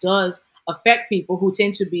Alzheimer's does affect people who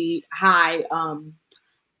tend to be high,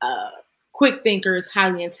 quick thinkers,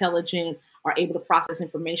 highly intelligent, are able to process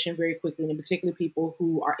information very quickly, and in particular people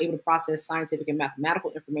who are able to process scientific and mathematical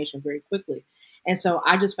information very quickly. And so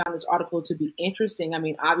I just found this article to be interesting. I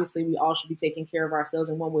mean, obviously we all should be taking care of ourselves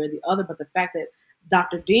in one way or the other, but the fact that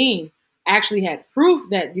Dr. Dean actually had proof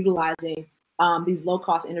that utilizing these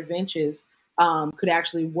low-cost interventions could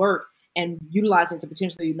actually work, and utilizing to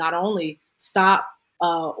potentially not only stop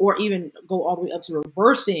or even go all the way up to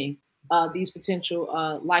reversing these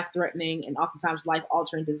potential life-threatening and oftentimes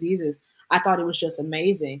life-altering diseases, I thought it was just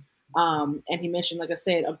amazing. And he mentioned, like I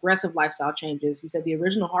said, aggressive lifestyle changes. He said the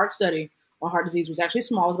original heart study on heart disease was actually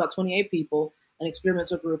small. It was about 28 people, an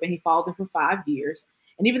experimental group, and he followed them for 5 years.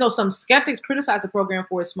 And even though some skeptics criticized the program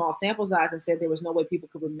for its small sample size and said there was no way people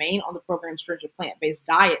could remain on the program's stringent plant-based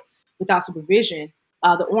diet without supervision,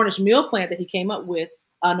 the Ornish meal plan that he came up with,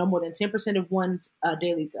 no more than 10% of one's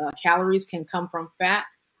daily calories can come from fat.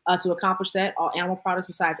 To accomplish that, all animal products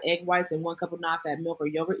besides egg whites and 1 cup of non-fat milk or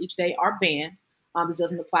yogurt each day are banned. This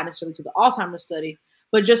doesn't apply necessarily to the Alzheimer's study,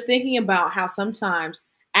 but just thinking about how sometimes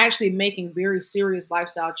actually making very serious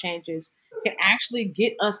lifestyle changes can actually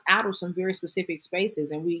get us out of some very specific spaces.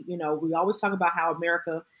 And we always talk about how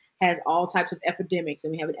America has all types of epidemics,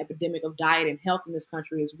 and we have an epidemic of diet and health in this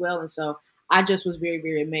country as well. And so I just was very,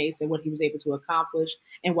 very amazed at what he was able to accomplish.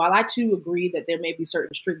 And while I too agree that there may be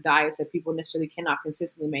certain strict diets that people necessarily cannot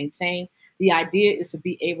consistently maintain, the idea is to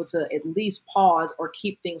be able to at least pause or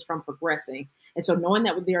keep things from progressing. And so knowing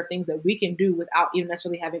that there are things that we can do without even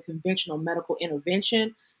necessarily having conventional medical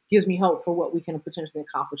intervention gives me hope for what we can potentially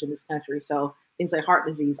accomplish in this country. So things like heart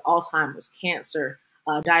disease, Alzheimer's, cancer,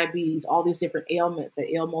 diabetes, all these different ailments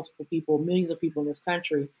that ail multiple people, millions of people in this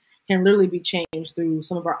country, can literally be changed through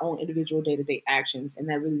some of our own individual day-to-day actions. And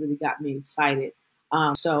that really, really got me excited.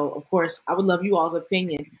 So, of course, I would love you all's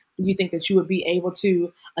opinion. Do you think that you would be able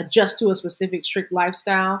to adjust to a specific strict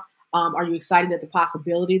lifestyle? Are you excited at the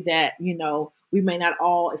possibility that, we may not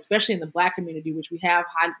all, especially in the Black community, which we have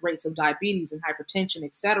high rates of diabetes and hypertension,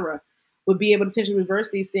 et cetera, would be able to potentially reverse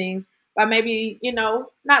these things by maybe,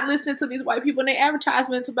 not listening to these white people in their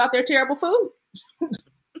advertisements about their terrible food?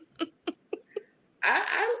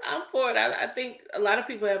 I'm for it. I think a lot of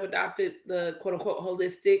people have adopted the quote unquote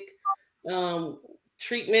holistic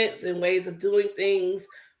treatments and ways of doing things,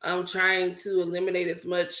 trying to eliminate as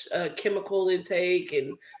much chemical intake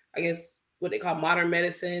and I guess what they call modern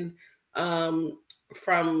medicine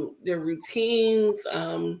from their routines,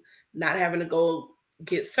 not having to go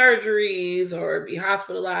get surgeries or be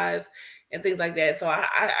hospitalized and things like that. So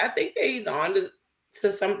I think that he's on to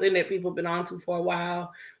to something that people have been on to for a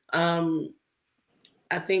while.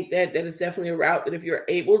 I think that is definitely a route that if you're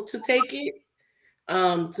able to take it,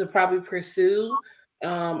 to probably pursue.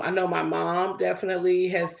 I know my mom definitely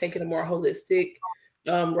has taken a more holistic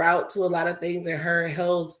route to a lot of things, and her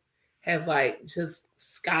health has like just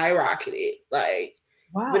skyrocketed. Like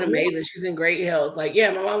it's been amazing. She's in great health. Like,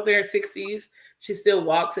 yeah, my mom's in her 60s. She still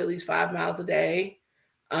walks at least 5 miles a day.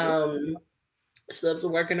 She loves to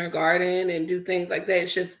work in her garden and do things like that.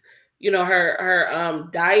 It's just, her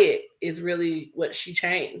diet is really what she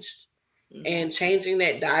changed. Mm-hmm. And changing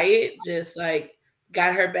that diet just like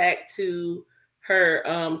got her back to her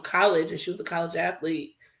college, and she was a college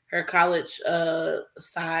athlete. Her college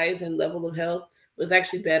size and level of health was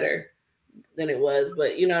actually better than it was.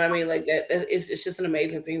 But you know what I mean? Like that it's just an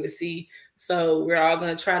amazing thing to see. So we're all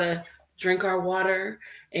going to try to drink our water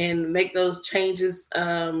and make those changes.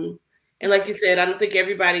 And like you said, I don't think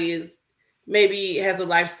everybody maybe has a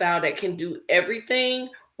lifestyle that can do everything,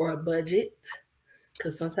 or a budget,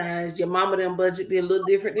 because sometimes your mama done budget be a little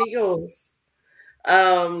different than yours.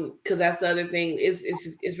 Because that's the other thing.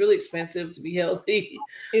 It's really expensive to be healthy,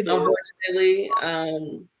 unfortunately.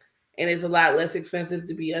 And it's a lot less expensive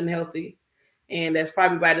to be unhealthy. And that's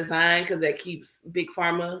probably by design, because that keeps Big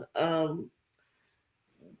Pharma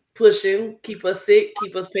pushing, keep us sick,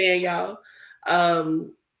 keep us paying y'all.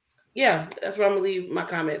 Yeah, that's where I'm gonna leave my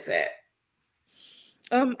comments at.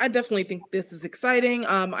 I definitely think this is exciting.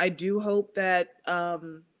 I do hope that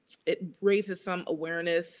it raises some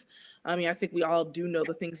awareness. I mean, I think we all do know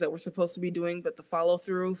the things that we're supposed to be doing, but the follow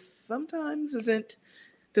through sometimes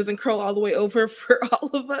doesn't curl all the way over for all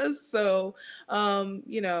of us. So,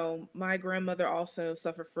 my grandmother also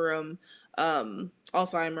suffered from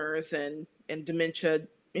Alzheimer's and dementia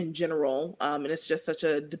in general. And it's just such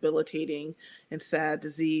a debilitating and sad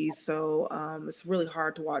disease. So it's really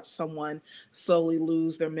hard to watch someone slowly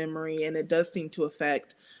lose their memory. And it does seem to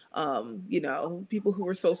affect, people who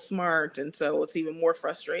are so smart. And so it's even more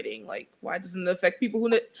frustrating. Like, why doesn't it affect people who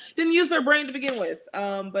didn't use their brain to begin with?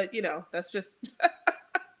 But that's just,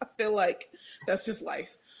 I feel like that's just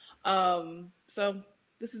life. So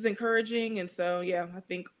this is encouraging. And so, yeah, I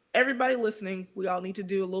think everybody listening, we all need to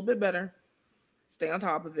do a little bit better. Stay on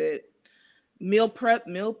top of it. Meal prep,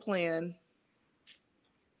 meal plan.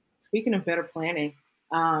 Speaking of better planning,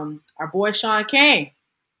 our boy Shaun King,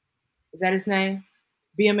 is that his name?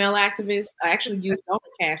 BML activist, actually used donor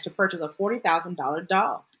cash to purchase a $40,000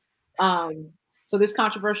 dog. So this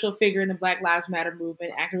controversial figure in the Black Lives Matter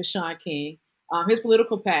movement, activist Shaun King, his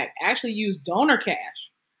political PAC actually used donor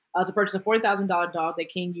cash to purchase a $40,000 dog that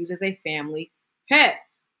King used as a family pet.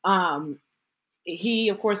 He,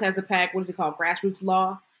 of course, has the PAC, what is it called, Grassroots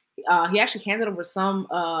Law. He actually handed over some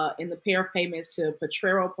in the pair of payments to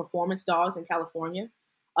Potrero Performance Dogs in California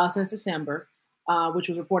since December, which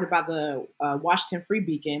was reported by the Washington Free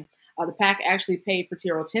Beacon. The PAC actually paid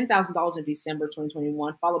Potrero $10,000 in December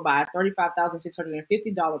 2021, followed by a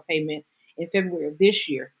 $35,650 payment in February of this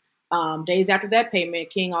year. Days after that payment,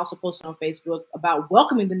 King also posted on Facebook about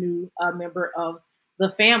welcoming the new member of the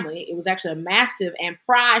family. It was actually a mastiff and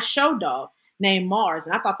prize show dog named Mars.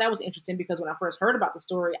 And I thought that was interesting because when I first heard about the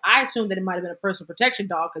story, I assumed that it might have been a personal protection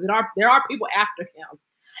dog, because there are people after him.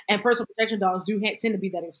 And personal protection dogs do tend to be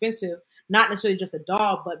that expensive, not necessarily just a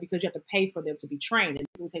dog, but because you have to pay for them to be trained. And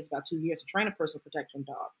it takes about 2 years to train a personal protection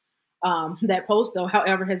dog. That post, though,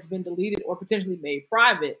 however, has been deleted or potentially made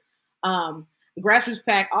private. The Grassroots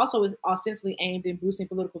PAC also is ostensibly aimed in boosting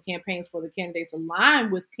political campaigns for the candidates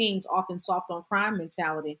aligned with King's often soft on crime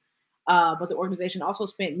mentality. But the organization also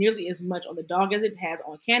spent nearly as much on the dog as it has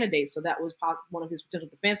on candidates. So that was one of his potential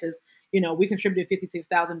defenses. We contributed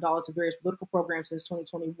 $56,000 to various political programs since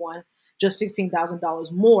 2021, just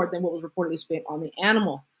 $16,000 more than what was reportedly spent on the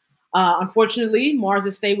animal. Unfortunately,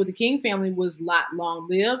 Mars' stay with the King family was not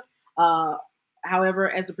long-lived. However,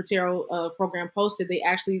 as the Potrero program posted, they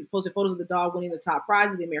actually posted photos of the dog winning the top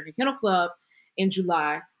prize of the American Kennel Club in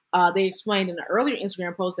July. They explained in an earlier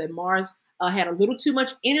Instagram post that Mars had a little too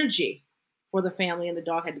much energy for the family, and the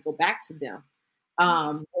dog had to go back to them.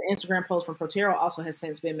 The Instagram post from Potrero also has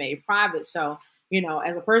since been made private. So,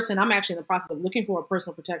 as a person, I'm actually in the process of looking for a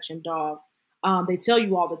personal protection dog. They tell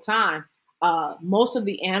you all the time, most of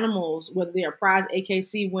the animals, whether they're a prize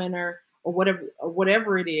AKC winner or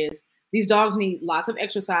whatever it is, these dogs need lots of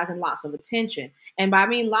exercise and lots of attention. And by I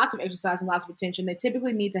mean lots of exercise and lots of attention, they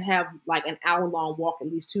typically need to have like an hour-long walk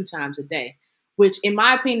at least 2 times a day, which in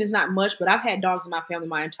my opinion is not much, but I've had dogs in my family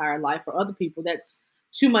my entire life. For other people, that's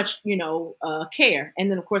too much, care.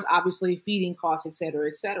 And then, of course, obviously feeding costs, et cetera,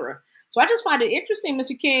 et cetera. So I just find it interesting,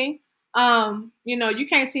 Mr. King. You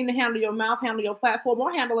can't seem to handle your mouth, handle your platform,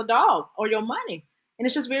 or handle a dog or your money. And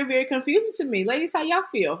it's just very, very confusing to me. Ladies, how y'all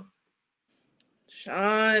feel?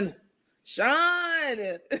 Sean,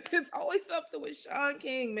 it's always something with Sean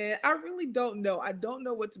King, man. I really don't know. I don't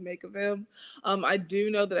know what to make of him. I do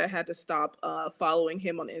know that I had to stop following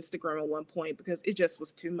him on Instagram at one point because it just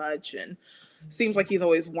was too much, and seems like he's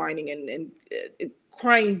always whining and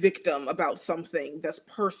crying victim about something that's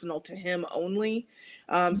personal to him only.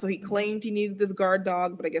 So he claimed he needed this guard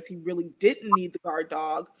dog, but I guess he really didn't need the guard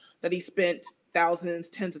dog that he spent thousands,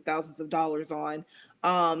 tens of thousands of dollars on.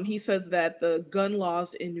 He says that the gun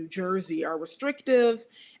laws in New Jersey are restrictive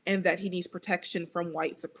and that he needs protection from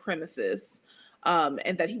white supremacists,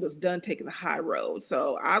 and that he was done taking the high road.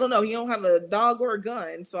 So I don't know. He don't have a dog or a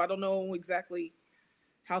gun, so I don't know exactly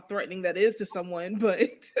how threatening that is to someone, but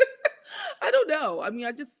I don't know. I mean,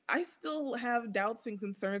 I still have doubts and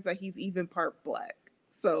concerns that he's even part black.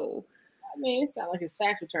 So I mean, it sounds like his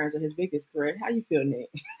tax returns are his biggest threat. How you feel, Nick?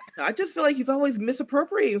 I just feel like he's always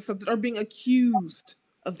misappropriating something or being accused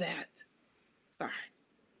of that. Sorry.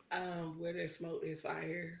 Where there's smoke, there's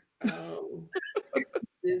fire.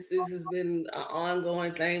 This has been an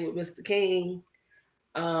ongoing thing with Mr. King.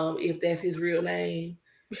 If that's his real name,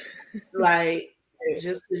 like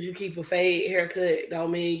just because you keep a fade haircut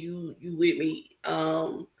don't mean you with me.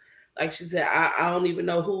 Like she said, I don't even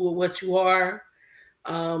know who or what you are.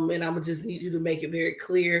 And I'm gonna just need you to make it very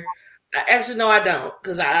clear. Actually, no, I don't,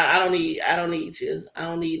 because I don't need you. I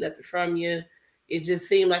don't need nothing from you. It just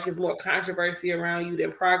seemed like it's more controversy around you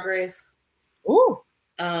than progress. Ooh.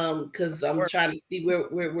 Because I'm trying to see where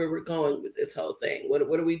we're going with this whole thing. What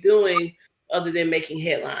are we doing other than making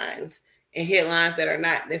headlines, and headlines that are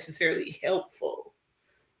not necessarily helpful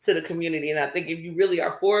to the community? And I think if you really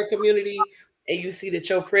are for a community and you see that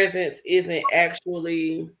your presence isn't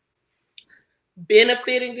actually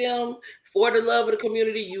benefiting them for the love of the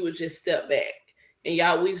community, you would just step back. And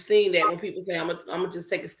y'all, we've seen that when people say, I'm gonna just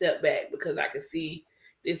take a step back because I can see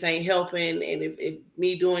this ain't helping. And if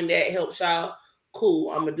me doing that helps y'all,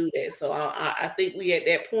 cool, I'm gonna do that. So I think we at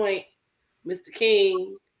that point, Mr.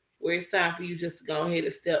 King, where it's time for you just to go ahead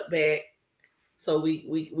and step back so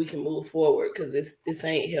we can move forward, because this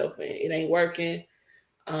ain't helping. It ain't working.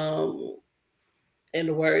 In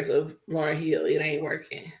the words of Lauryn Hill, it ain't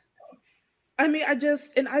working. I mean, I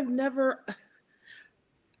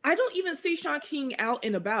don't even see Sean King out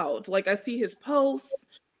and about. Like, I see his posts.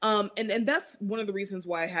 And that's one of the reasons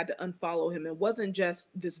why I had to unfollow him. It wasn't just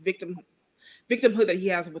this victimhood that he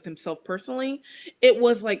has with himself personally. It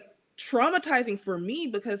was like traumatizing for me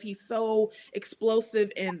because he's so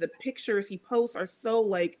explosive and the pictures he posts are so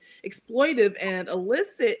like exploitive and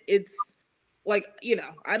illicit. It's like,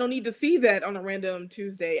 I don't need to see that on a random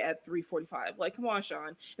Tuesday at 3:45. Like, come on,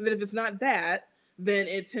 Sean. And then if it's not that, then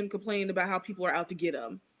it's him complaining about how people are out to get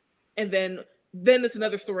him. And then it's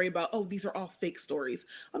another story about, oh, these are all fake stories.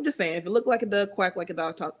 I'm just saying, if it looked like a duck, quack like a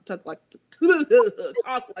dog, talk like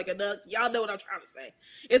talk like a duck, y'all know what I'm trying to say.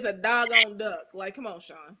 It's a doggone duck. Like, come on,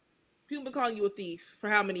 Sean. People been calling you a thief for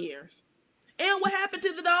how many years? And what happened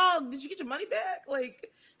to the dog? Did you get your money back?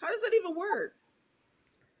 Like, how does that even work?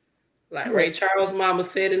 Like Ray Charles' mama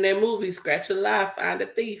said in that movie, scratch a lie, find a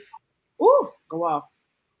thief. Ooh, go off.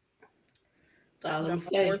 That's all I'm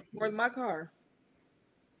saying. More than my car.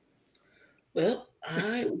 Well, all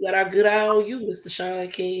right, we got our good eye on you, Mr. Sean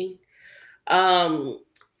King.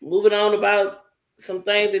 Moving on about some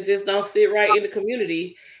things that just don't sit right in the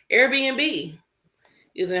community. Airbnb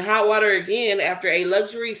is in hot water again after a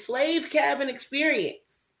luxury slave cabin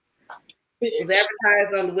experience was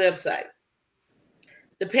advertised on the website.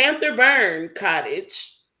 The Panther Burn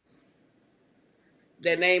Cottage,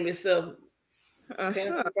 that name itself,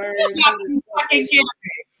 Panther Burn Cottage,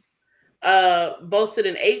 boasted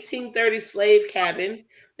an 1830 slave cabin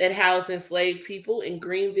that housed enslaved people in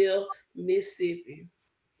Greenville, Mississippi.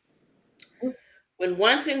 When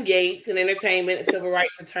Wanton Gates, an entertainment and civil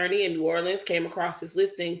rights attorney in New Orleans, came across this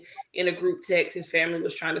listing in a group text, his family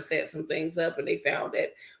was trying to set some things up, and they found that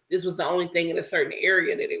this was the only thing in a certain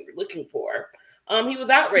area that they were looking for. He was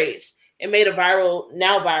outraged and made a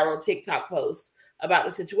now viral TikTok post about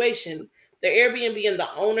the situation. The Airbnb and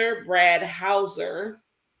the owner, Brad Hauser,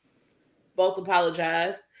 both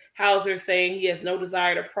apologized. Hauser saying he has no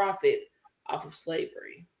desire to profit off of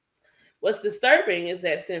slavery. What's disturbing is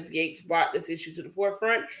that since Gates brought this issue to the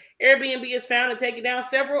forefront, Airbnb has found and taken down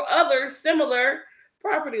several other similar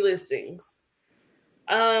property listings.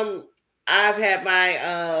 I've had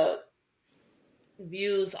my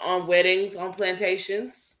views on weddings on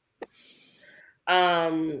plantations.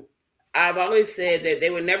 I've always said that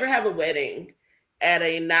they would never have a wedding at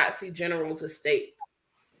a Nazi general's estate,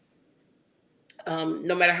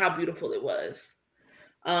 no matter how beautiful it was.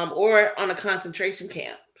 or on a concentration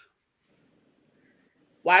camp?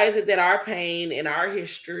 Why is it that our pain and our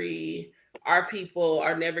history, our people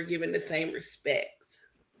are never given the same respect?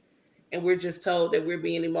 And we're just told that we're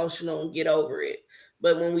being emotional and get over it.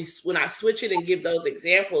 But when I switch it and give those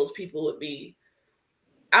examples, people would be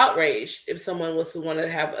outraged if someone was to want to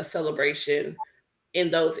have a celebration in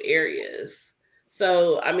those areas.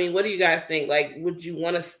 So, I mean, what do you guys think? Like, would you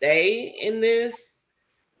want to stay in this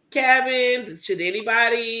cabin? Should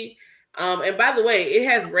anybody? And by the way, it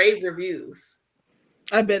has rave reviews.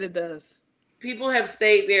 I bet it does. People have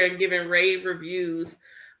stayed there and given rave reviews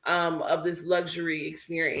of this luxury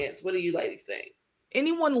experience. What do you ladies think?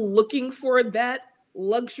 Anyone looking for that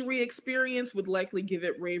luxury experience would likely give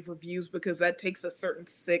it rave reviews, because that takes a certain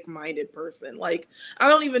sick-minded person. Like, I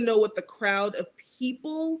don't even know what the crowd of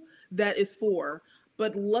people that is for,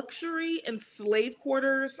 but luxury and slave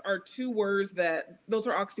quarters are two words those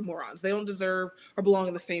are oxymorons. They don't deserve or belong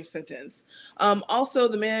in the same sentence. Also,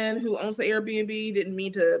 the man who owns the Airbnb didn't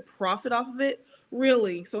mean to profit off of it.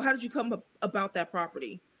 Really? So how did you come about that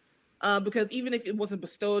property? Because even if it wasn't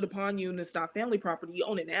bestowed upon you and it's not family property, you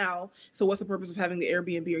own it now. So what's the purpose of having the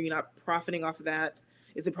Airbnb? Are you not profiting off of that?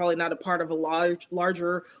 Is it probably not a part of a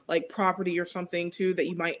larger like property or something too that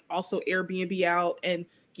you might also Airbnb out and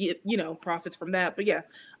get, profits from that? But yeah,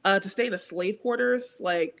 to stay in a slave quarters,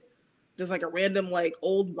 like, does like a random like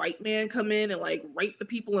old white man come in and like rape the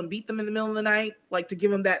people and beat them in the middle of the night, like to give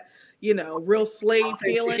them that, real slave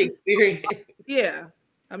feeling experience? Yeah.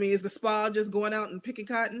 I mean, is the spa just going out and picking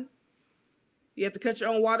cotton? You have to cut your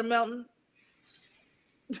own watermelon,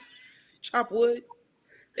 chop wood.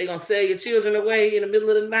 They're gonna sell your children away in the middle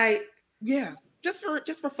of the night. Yeah, just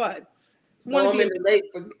for fun. Throw them in the lake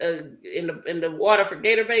for in the water for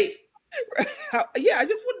gator bait. Yeah, I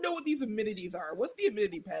just want to know what these amenities are. What's the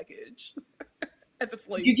amenity package at the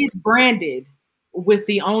slave? You get branded with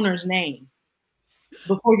the owner's name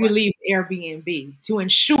before you leave Airbnb to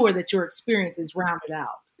ensure that your experience is rounded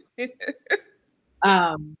out.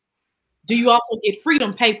 Do you also get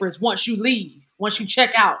freedom papers once you leave, once you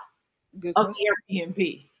check out of the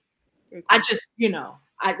Airbnb? I just,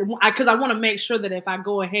 because I want to make sure that if I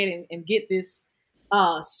go ahead and get this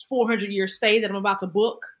 400-year stay that I'm about to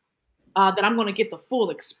book, that I'm going to get the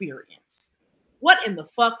full experience. What in the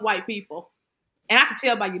fuck, white people? And I can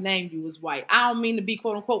tell by your name you was white. I don't mean to be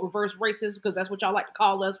quote unquote reverse racist, because that's what y'all like to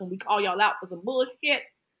call us when we call y'all out for some bullshit.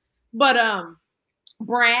 But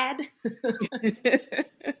Brad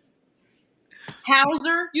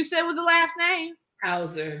Hauser, you said was the last name?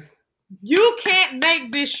 Hauser. You can't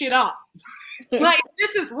make this shit up. Like,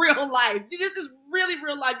 this is real life. This is really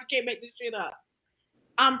real life. You can't make this shit up.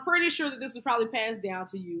 I'm pretty sure that this was probably passed down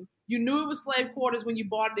to you. You knew it was slave quarters when you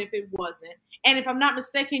bought it if it wasn't. And if I'm not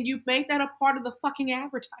mistaken, you made that a part of the fucking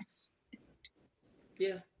advertisement.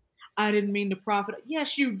 Yeah. I didn't mean to profit.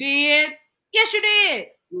 Yes, you did. Yes, you did.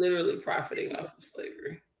 Literally profiting off of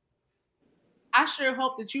slavery. I sure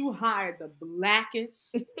hope that you hired the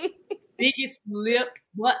blackest, biggest lipped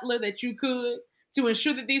butler that you could to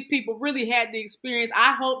ensure that these people really had the experience.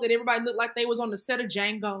 I hope that everybody looked like they was on the set of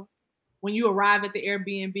Django when you arrive at the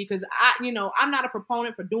Airbnb, because I'm not a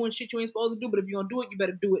proponent for doing shit you ain't supposed to do, but if you're gonna do it, you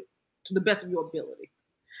better do it to the best of your ability.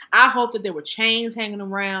 I hope that there were chains hanging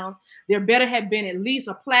around. There better have been at least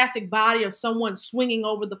a plastic body of someone swinging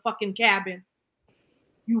over the fucking cabin.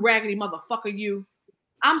 You raggedy motherfucker, you.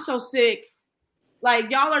 I'm so sick.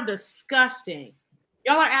 Like, y'all are disgusting.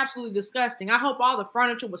 Y'all are absolutely disgusting. I hope all the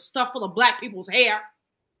furniture was stuffed full of black people's hair.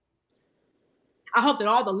 I hope that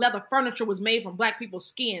all the leather furniture was made from black people's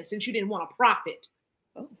skin, since you didn't want to profit.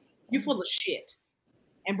 Oh. You full of shit.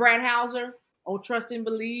 And Brad Hauser, trust and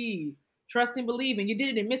believe. Trust and believe. And you did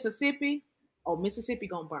it in Mississippi. Oh, Mississippi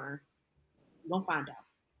gonna burn. You're gonna find out.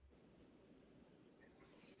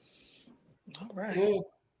 All right.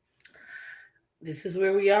 This is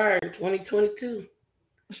where we are in 2022.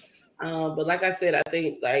 But like I said, I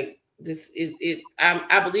think like this is it.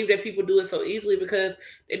 I believe that people do it so easily because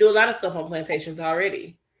they do a lot of stuff on plantations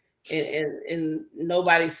already, and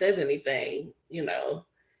nobody says anything,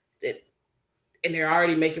 that, and they're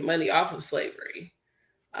already making money off of slavery.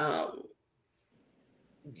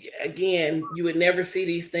 Again, you would never see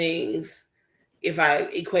these things if I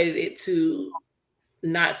equated it to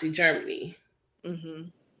Nazi Germany. Mm-hmm.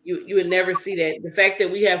 You would never see that. The fact that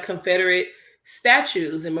we have Confederate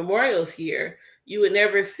statues and memorials here, you would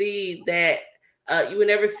never see that. You would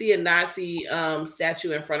never see a Nazi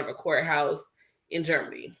statue in front of a courthouse in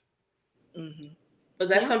Germany. Mm-hmm. But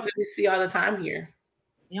that's something we see all the time here.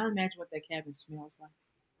 Y'all imagine what that cabin smells like?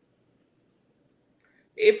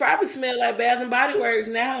 It probably smells like Bath and Body Works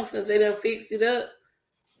now, since they done fixed it up.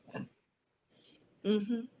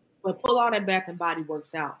 Mm-hmm. But pull all that Bath and Body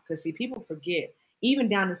Works out, because see, people forget. Even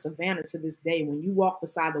down in Savannah to this day, when you walk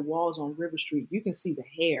beside the walls on River Street, you can see the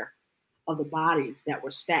hair of the bodies that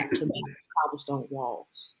were stacked to those cobblestone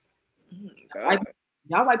walls. God.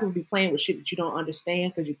 Y'all white people be playing with shit that you don't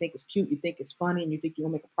understand because you think it's cute, you think it's funny, and you think you're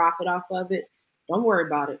gonna make a profit off of it. Don't worry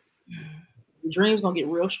about it. The dream's gonna get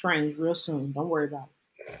real strange real soon. Don't worry about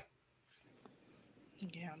it.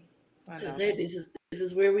 Yeah, I know. This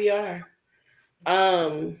is where we are.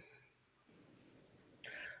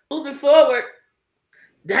 Moving forward,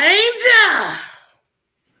 danger.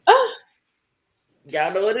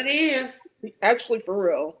 Y'all know what it is. Actually, for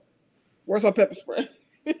real. Where's my pepper spray?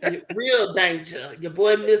 Real danger. Your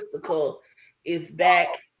boy Mystikal is back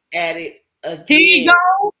at it again. Here you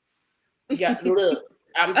go. Yeah, look,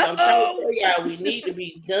 I'm trying to tell y'all we need to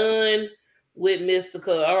be done with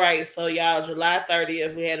Mystikal. All right, so y'all, July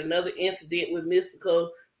 30th, we had another incident with Mystikal.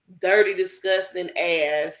 Dirty, disgusting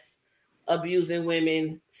ass abusing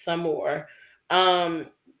women some more.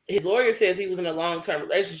 His lawyer says he was in a long-term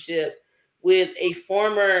relationship with a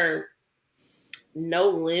former No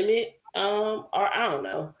Limit, or I don't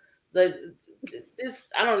know. I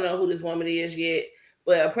don't know who this woman is yet,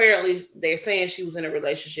 but apparently they're saying she was in a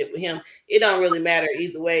relationship with him. It don't really matter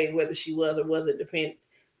either way whether she was or wasn't,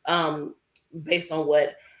 based on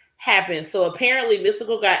what happened. So apparently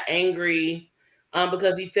Mystikal got angry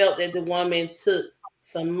because he felt that the woman took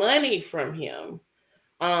some money from him.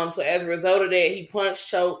 So as a result of that, he punched,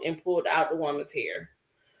 choked, and pulled out the woman's hair.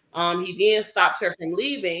 He then stopped her from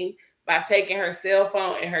leaving by taking her cell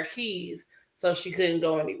phone and her keys so she couldn't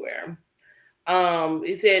go anywhere.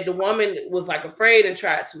 He said the woman was like afraid and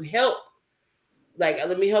tried to help. Like,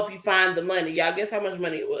 let me help you find the money. Y'all guess how much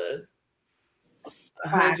money it was?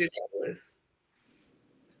 $100.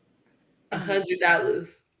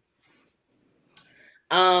 $100.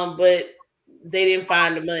 But they didn't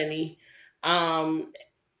find the money.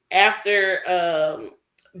 After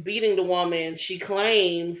beating the woman, she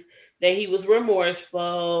claims that he was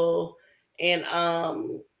remorseful and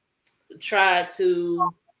tried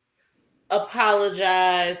to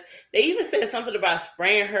apologize. They even said something about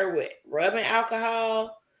spraying her with rubbing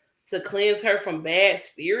alcohol to cleanse her from bad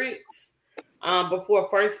spirits before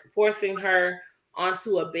first forcing her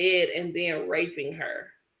onto a bed and then raping her.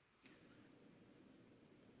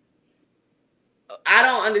 I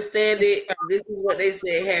don't understand it. This is what they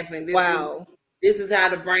said happened. This is how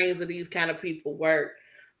the brains of these kind of people work.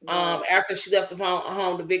 Wow. After she left the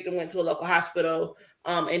home, the victim went to a local hospital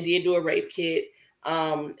and did do a rape kit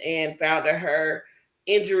and found that her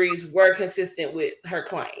injuries were consistent with her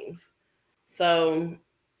claims. So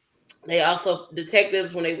they also,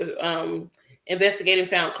 detectives, when they were investigating,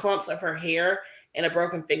 found clumps of her hair and a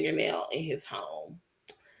broken fingernail in his home.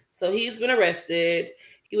 So he's been arrested.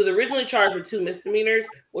 He was originally charged with 2 misdemeanors,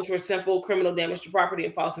 which were simple criminal damage to property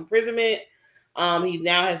and false imprisonment. He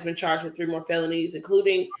now has been charged with 3 more felonies,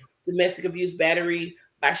 including domestic abuse, battery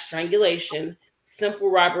by strangulation, simple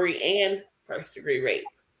robbery, and first-degree rape.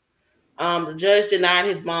 The judge denied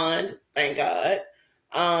his bond, thank God.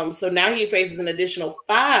 So now he faces an additional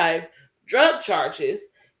 5 drug charges,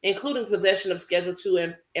 including possession of Schedule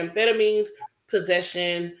II amphetamines,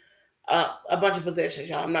 possession, a bunch of possessions,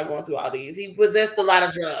 y'all. I'm not going through all these. He possessed a lot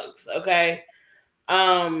of drugs, okay?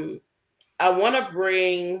 I want to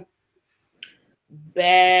bring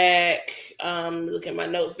back, look at my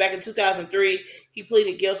notes. Back in 2003, he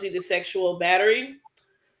pleaded guilty to sexual battery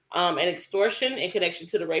and extortion in connection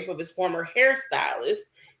to the rape of his former hairstylist.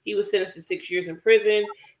 He was sentenced to 6 years in prison.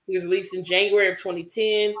 He was released in January of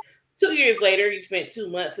 2010. 2 years later, he spent 2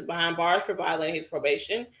 months behind bars for violating his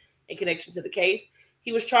probation in connection to the case.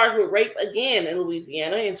 He was charged with rape again in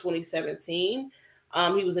Louisiana in 2017.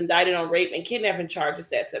 He was indicted on rape and kidnapping charges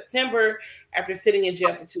that September. After sitting in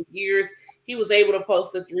jail for 2 years, he was able to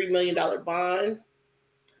post a $3 million bond.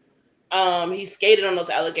 He skated on those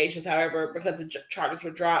allegations, however, because the charges were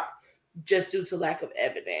dropped just due to lack of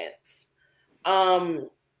evidence.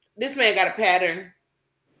 This man got a pattern.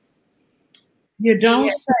 You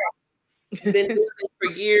don't say. Been doing this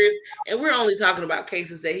for years, and we're only talking about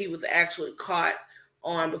cases that he was actually caught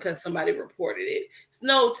on because somebody reported it. It's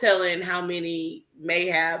no telling how many may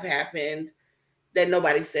have happened that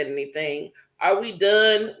nobody said anything. Are we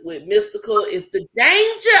done with Mystikal? Is the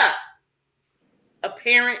danger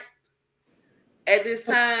apparent at this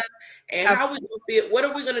time? And what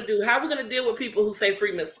are we going to do? How are we going to deal with people who say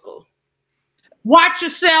free Mystikal? Watch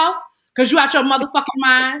yourself, because you out your motherfucking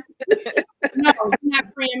mind. No, you're not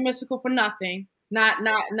freeing Mystikal for nothing. Not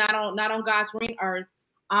on God's green earth.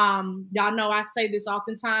 Y'all know I say this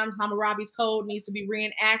oftentimes. Hammurabi's code needs to be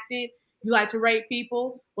reenacted. You like to rape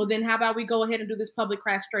people? Well, then how about we go ahead and do this public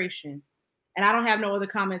castration? And I don't have no other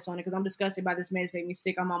comments on it because I'm disgusted by this man. It's making me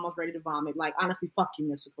sick. I'm almost ready to vomit. Like, honestly, fuck you,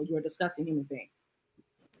 Mystical. You're a disgusting human being.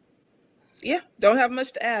 Yeah, don't have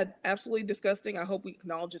much to add. Absolutely disgusting. I hope we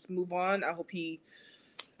can all just move on. I hope he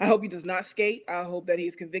does not skate. I hope that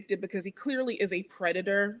he's convicted because he clearly is a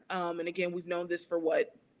predator. And again, we've known this for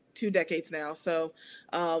 2 decades now. So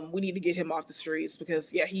we need to get him off the streets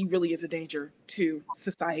because yeah, he really is a danger to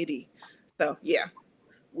society. So yeah.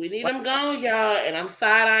 We need him gone, y'all. And I'm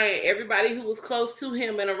side-eyeing everybody who was close to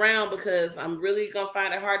him and around because I'm really gonna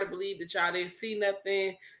find it hard to believe that y'all didn't see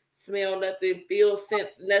nothing, smell nothing, feel,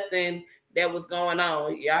 sense nothing that was going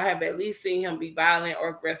on. Y'all have at least seen him be violent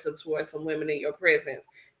or aggressive towards some women in your presence.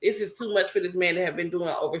 This is too much for this man to have been doing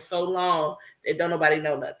over so long that don't nobody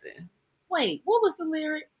know nothing. Wait, what was the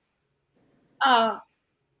lyric?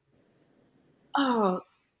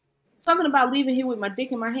 Something about leaving here with my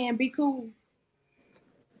dick in my hand. Be cool.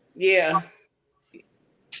 Yeah.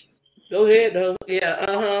 Go ahead, though.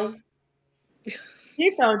 Yeah,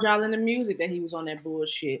 He told y'all in the music that he was on that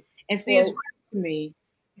bullshit. And see, it's funny to me,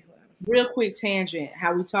 real quick tangent,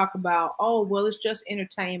 how we talk about, oh, well, it's just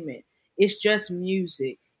entertainment. It's just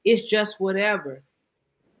music. It's just whatever.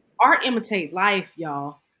 Art imitate life,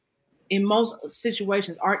 y'all. In most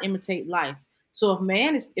situations, art imitate life. So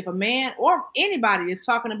if a man or anybody is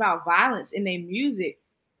talking about violence in their music,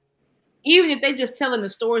 even if they just telling the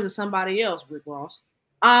stories of somebody else, Rick Ross,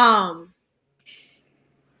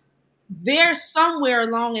 they're somewhere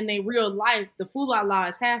along in their real life, the fool la la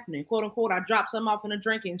is happening. Quote unquote, I dropped something off in a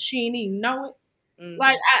drink and she didn't even know it. Mm-hmm.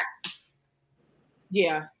 Like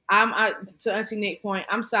to Auntie Nick's point,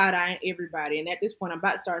 I'm side-eyeing everybody. And at this point, I'm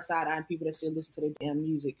about to start side-eyeing people that still listen to their damn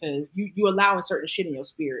music because you allowing certain shit in your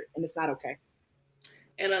spirit and it's not okay.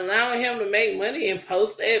 And allowing him to make money and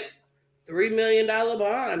post that $3 million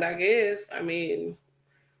bond, I guess. I mean,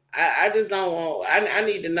 I just don't want. I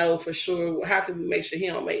need to know for sure. How can we make sure he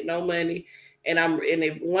don't make no money? And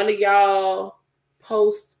if one of y'all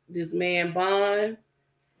post this man bond,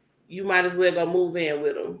 you might as well go move in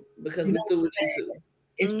with him because we're through with you too.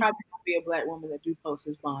 It's probably gonna be a black woman that do post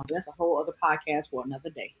his bond. That's a whole other podcast for another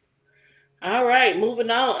day. All right,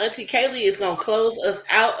 moving on. Auntie Kaylee is gonna close us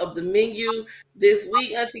out of the menu this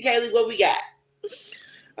week. Auntie Kaylee, what we got?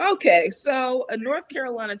 Okay, so a North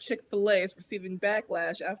Carolina Chick-fil-A is receiving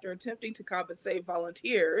backlash after attempting to compensate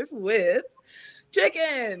volunteers with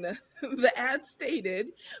chicken. The ad stated,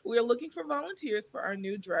 "We are looking for volunteers for our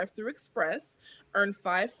new drive-thru express. Earn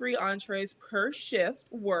 5 free entrees per shift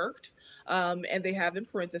worked." And they have in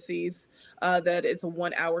parentheses that it's a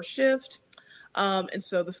 1-hour shift. And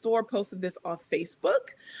so the store posted this on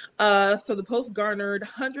Facebook. So the post garnered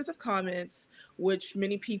hundreds of comments, which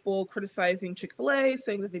many people criticizing Chick-fil-A,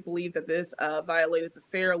 saying that they believe that this violated the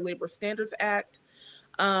Fair Labor Standards Act.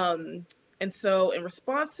 And so in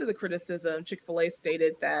response to the criticism, Chick-fil-A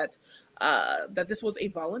stated that this was a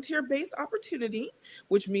volunteer-based opportunity,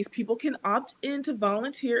 which means people can opt in to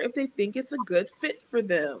volunteer if they think it's a good fit for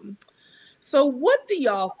them. So what do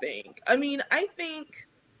y'all think? I mean, I think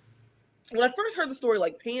when I first heard the story,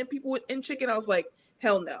 like paying people in chicken, I was like,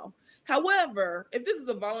 hell no. However, if this is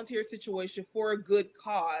a volunteer situation for a good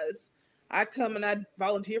cause, I come and I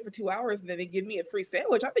volunteer for 2 hours and then they give me a free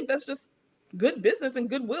sandwich. I think that's just good business and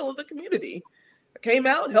goodwill of the community. I came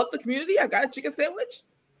out, helped the community. I got a chicken sandwich.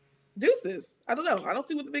 Deuces. I don't know. I don't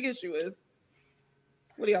see what the big issue is.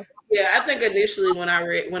 What do y'all think? Yeah, I think initially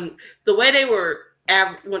when the way they were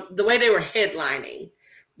headlining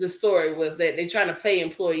the story was that they're trying to pay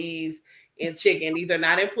employees in chicken. These are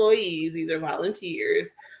not employees; these are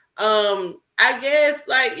volunteers. I guess,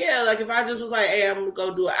 like if I just was like, "Hey, I'm gonna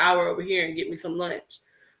go do an hour over here and get me some lunch,"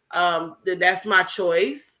 then that's my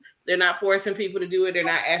choice. They're not forcing people to do it. They're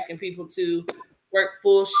not asking people to work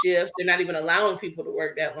full shifts. They're not even allowing people to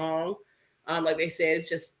work that long. Like they said, it's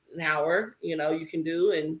just an hour. You can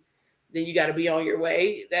do, and then you got to be on your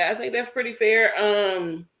way. I think that's pretty fair.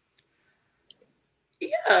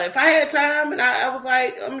 Yeah, if I had time and I was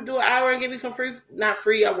like, I'm gonna do an hour and give me some free, not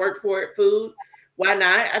free, I work for it, food. Why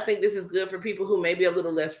not? I think this is good for people who may be a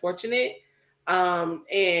little less fortunate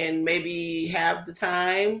and maybe have the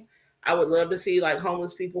time. I would love to see like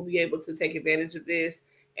homeless people be able to take advantage of this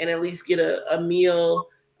and at least get a meal.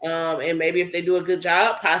 And maybe if they do a good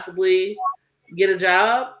job, possibly get a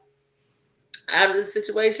job out of the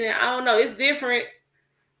situation. I don't know. It's different.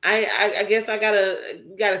 I guess I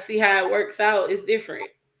gotta see how it works out. It's different.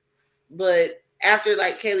 But after,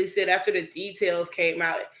 like Kaylee said, after the details came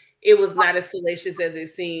out, it was not as salacious as it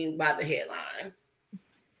seemed by the headlines.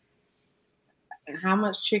 And how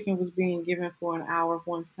much chicken was being given for an hour of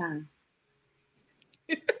one's time?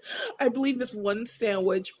 I believe it's 1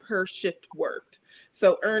 sandwich per shift worked.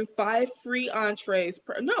 So earn 5 free entrees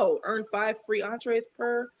earn 5 free entrees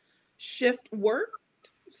per shift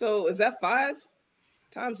worked. So is that 5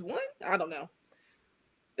 times 1? I don't know.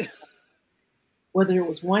 Whether it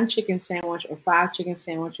was 1 chicken sandwich or 5 chicken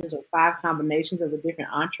sandwiches or 5 combinations of the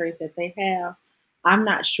different entrees that they have, I'm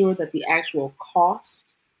not sure that the actual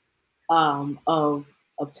cost of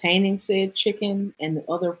obtaining said chicken and the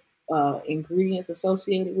other ingredients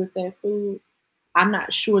associated with that food, I'm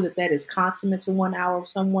not sure that that is consummate to 1 hour of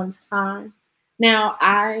someone's time. Now,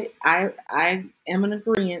 I am in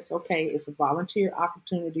agreement. Okay, it's a volunteer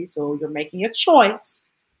opportunity, so you're making a choice.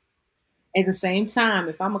 At the same time,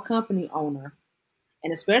 if I'm a company owner,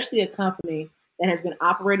 and especially a company that has been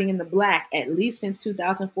operating in the black at least since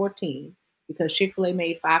 2014, because Chick-fil-A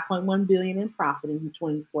made 5.1 billion in profit in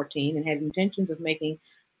 2014 and had intentions of making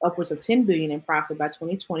upwards of 10 billion in profit by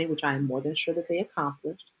 2020, which I am more than sure that they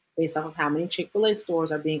accomplished based off of how many Chick-fil-A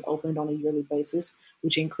stores are being opened on a yearly basis,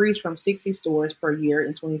 which increased from 60 stores per year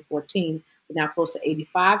in 2014 to now close to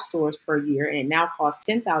 85 stores per year, and it now costs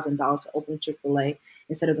 $10,000 to open Chick-fil-A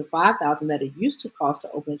instead of the $5,000 that it used to cost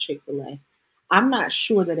to open Chick-fil-A. I'm not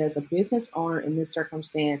sure that as a business owner in this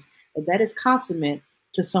circumstance, that is consummate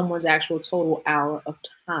to someone's actual total hour of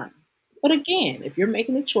time. But again, if you're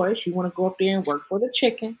making a choice, you want to go up there and work for the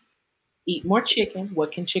chicken, eat more chicken,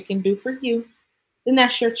 what can chicken do for you? Then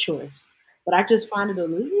that's your choice. But I just find it a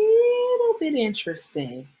little bit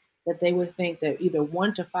interesting that they would think that either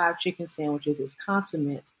 1 to 5 chicken sandwiches is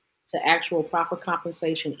consummate to actual proper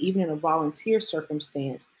compensation, even in a volunteer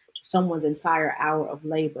circumstance, to someone's entire hour of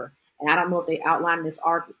labor. And I don't know if they outline in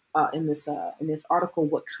this in this article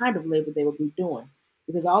what kind of labor they will be doing,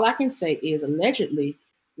 because all I can say is allegedly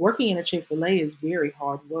working in a Chick-fil-A is very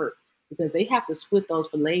hard work because they have to split those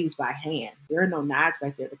fillets by hand. There are no knives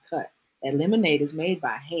back there to cut. That lemonade is made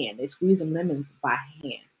by hand. They squeeze them lemons by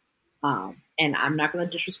hand. And I'm not going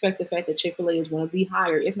to disrespect the fact that Chick-fil-A is one of the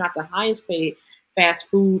higher, if not the highest paid fast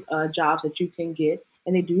food jobs that you can get.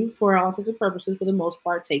 And they do, for all intents and purposes, for the most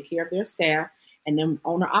part, take care of their staff, and them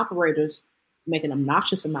owner operators make an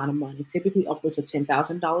obnoxious amount of money, typically upwards of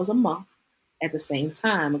 $10,000 a month. At the same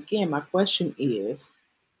time, again, my question is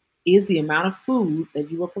the amount of food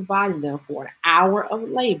that you are providing them for an hour of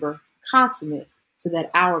labor consummate to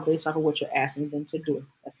that hour based off of what you're asking them to do?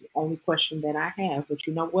 That's the only question that I have. But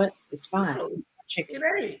you know what? It's fine. No, it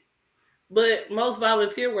ain't. But most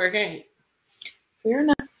volunteer work ain't. Fair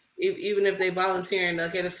enough. Even if they volunteering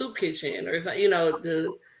like at a soup kitchen or something,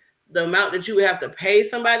 the amount that you would have to pay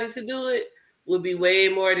somebody to do it would be way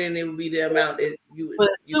more than it would be the amount that you would. But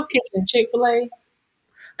soup kitchen, Chick-fil-A.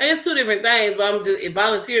 It's two different things, but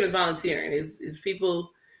volunteering is volunteering. It's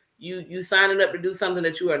people you signing up to do something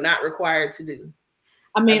that you are not required to do.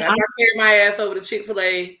 I mean, like I carry my ass over to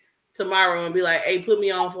Chick-fil-A tomorrow and be like, "Hey, put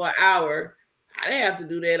me on for an hour." I didn't have to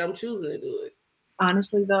do that. I'm choosing to do it.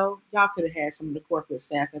 Honestly, though, y'all could have had some of the corporate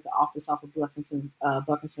staff at the office off of Buffington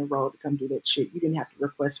Road to come do that shit. You didn't have to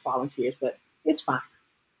request volunteers, but it's fine.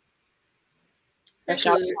 That's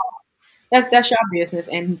y'all business,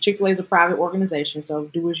 and Chick-fil-A is a private organization, so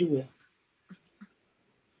do as you will.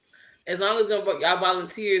 As long as y'all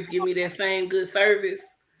volunteers give me that same good service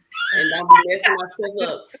and don't be messing myself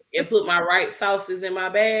up and put my right sauces in my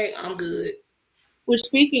bag, I'm good. Which,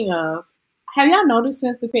 speaking of, have y'all noticed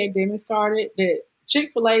since the pandemic started that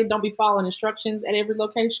Chick-fil-A don't be following instructions at every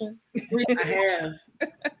location? I have.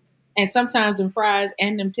 And sometimes them fries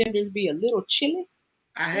and them tenders be a little chilly.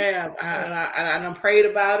 I have. I prayed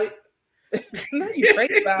about it. You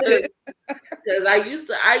prayed about it. Because I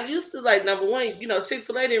used to like, number one,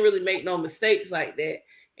 Chick-fil-A didn't really make no mistakes like that.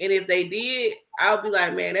 And if they did, I'll be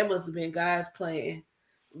like, man, that must have been God's plan.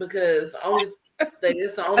 Because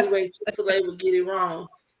it's the only way Chick-fil-A would get it wrong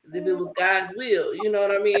is if it was God's will. You know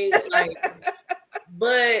what I mean? Like,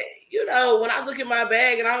 but when I look at my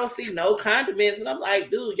bag and I don't see no condiments, and I'm like,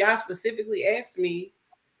 dude, y'all specifically asked me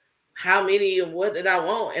how many of what did I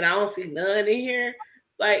want, and I don't see none in here.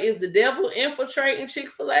 Like, is the devil infiltrating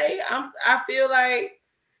Chick-fil-A? I feel like,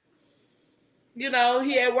 he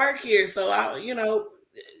at work here. So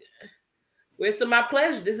where's my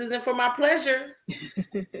pleasure? This isn't for my pleasure.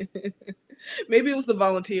 Maybe it was the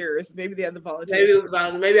volunteers. Maybe they had the volunteers. Maybe it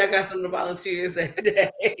was maybe I got some of the volunteers that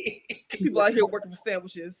day. People out here working for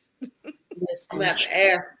sandwiches. I'm gonna have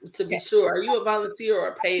to ask to be sure. Are you a volunteer or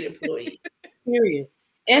a paid employee? Period.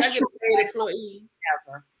 Paid employee.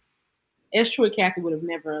 Never. Esther and Kathy would have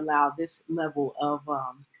never allowed this level of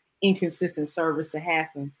inconsistent service to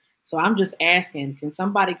happen. So I'm just asking, can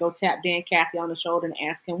somebody go tap Dan Kathy on the shoulder and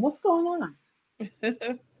ask him what's going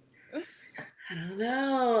on? I don't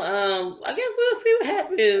know. I guess we'll see what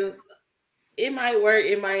happens. It might work,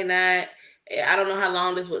 it might not. I don't know how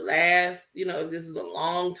long this would last. If this is a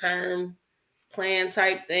long-term plan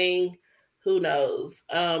type thing, who knows?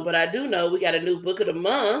 But I do know we got a new book of the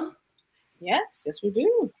month. Yes, we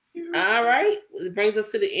do. All right. It brings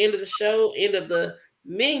us to the end of the show, end of the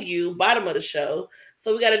menu, bottom of the show.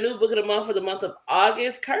 So we got a new book of the month for the month of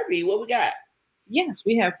August. Kirby, what we got? Yes,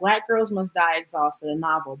 we have Black Girls Must Die Exhausted, a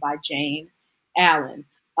novel by Jane Allen.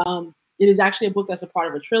 It is actually a book that's a part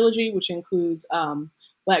of a trilogy, which includes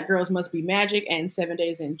Black Girls Must Be Magic and 7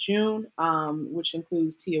 Days in June, which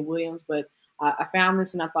includes Tia Williams. But I found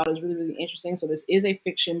this and I thought it was really, really interesting. So this is a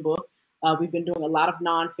fiction book. We've been doing a lot of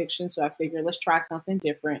nonfiction, so I figured let's try something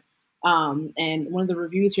different. And one of the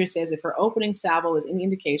reviews here says, if her opening salvo is any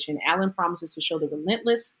indication, Allen promises to show the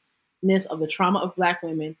relentlessness of the trauma of Black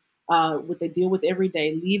women, what they deal with every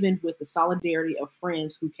day, leaving with the solidarity of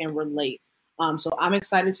friends who can relate. So I'm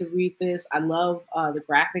excited to read this. I love the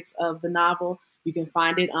graphics of the novel. You can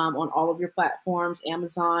find it on all of your platforms,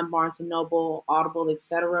 Amazon, Barnes & Noble, Audible,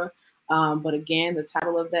 etc. But again, the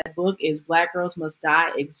title of that book is Black Girls Must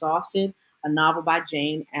Die Exhausted, a novel by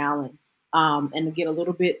Jane Allen. And to get a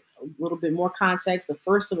little bit more context, the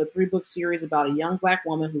first of a 3-book series about a young Black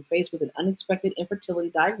woman who, faced with an unexpected infertility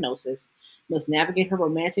diagnosis, must navigate her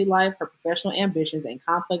romantic life, her professional ambitions, and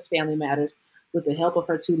complex family matters with the help of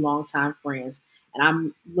her 2 longtime friends. And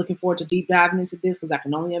I'm looking forward to deep diving into this because I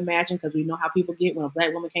can only imagine, because we know how people get when a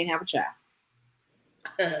Black woman can't have a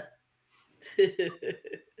child.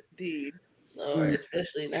 Indeed. Lord,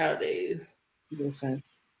 especially nowadays. Listen.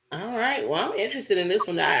 All right. Well, I'm interested in this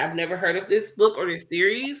one. I've never heard of this book or this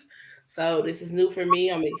series. So this is new for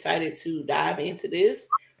me. I'm excited to dive into this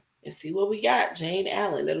and see what we got. Jane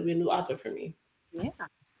Allen. That'll be a new author for me. Yeah.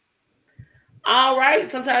 All right.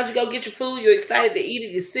 Sometimes you go get your food. You're excited to eat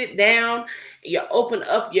it. You sit down. You open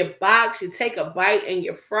up your box. You take a bite and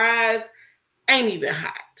your fries ain't even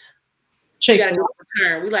hot. You got to go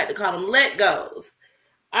return. We like to call them let goes.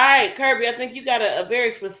 All right, Kirby, I think you got a very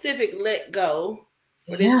specific let go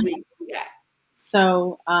for this week. Yeah.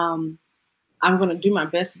 So I'm going to do my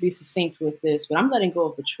best to be succinct with this, but I'm letting go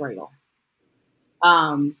of betrayal.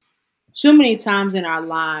 Too many times in our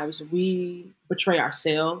lives, we betray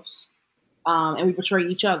ourselves and we betray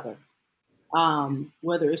each other,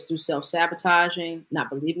 whether it's through self-sabotaging, not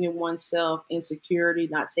believing in oneself, insecurity,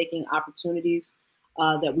 not taking opportunities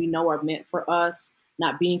that we know are meant for us,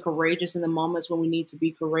 not being courageous in the moments when we need to be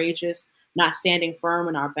courageous, not standing firm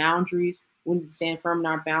in our boundaries. We need to stand firm in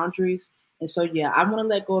our boundaries. And so, yeah, I want to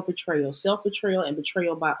let go of betrayal, self-betrayal, and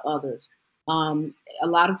betrayal by others. A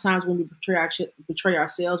lot of times when we betray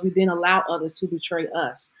ourselves, we then allow others to betray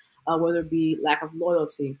us, whether it be lack of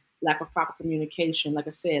loyalty, lack of proper communication, like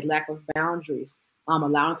I said, lack of boundaries,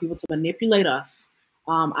 allowing people to manipulate us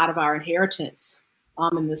out of our inheritance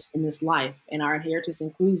in this life. And our inheritance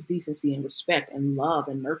includes decency and respect and love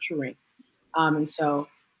and nurturing. And so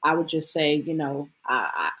I would just say,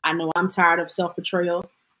 I know I'm tired of self-betrayal.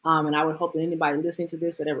 And I would hope that anybody listening to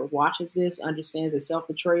this that ever watches this understands that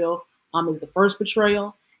self-betrayal is the first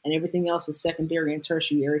betrayal, and everything else is secondary and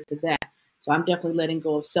tertiary to that. So I'm definitely letting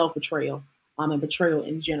go of self-betrayal and betrayal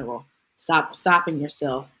in general. Stop stopping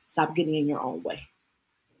yourself. Stop getting in your own way.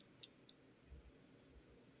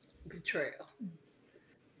 Betrayal.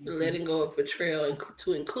 Letting go of betrayal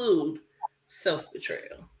to include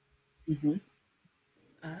self-betrayal. Mm-hmm.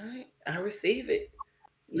 All right. I receive it.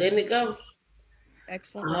 Letting it go.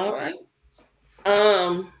 Excellent. All right.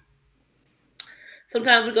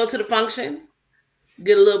 Sometimes we go to the function,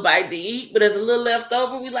 get a little bite to eat, but there's a little left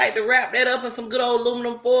over. We like to wrap that up in some good old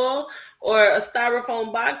aluminum foil or a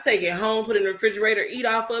styrofoam box, take it home, put it in the refrigerator, eat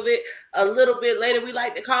off of it. A little bit later, we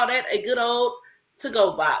like to call that a good old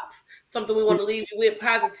to-go box. Something we want to leave you with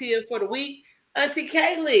positive for the week. Auntie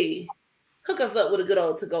Kaylee, hook us up with a good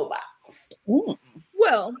old to-go box.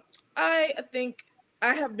 Well, I think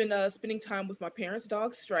I have been spending time with my parents'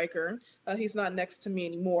 dog, Striker. He's not next to me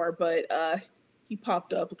anymore, but he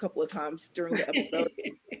popped up a couple of times during the episode.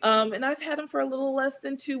 And I've had him for a little less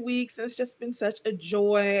than 2 weeks, and it's just been such a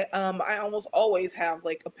joy. I almost always have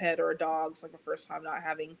like a pet or a dog. It's like my first time not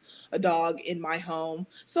having a dog in my home.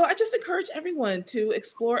 So I just encourage everyone to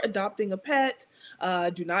explore adopting a pet.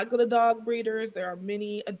 Do not go to dog breeders. There are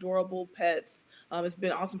many adorable pets. It's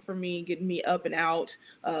been awesome for me, getting me up and out,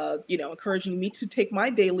 encouraging me to take my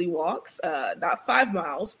daily walks, not 5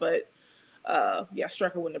 miles, but yeah,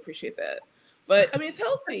 Striker wouldn't appreciate that. But I mean, it's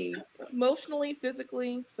healthy emotionally,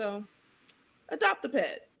 physically. So adopt a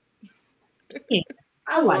pet.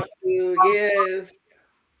 I want to, yes.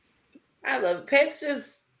 I love pets.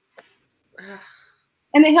 Just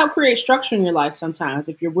And they help create structure in your life sometimes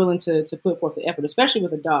if you're willing to put forth the effort, especially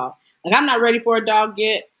with a dog. Like I'm not ready for a dog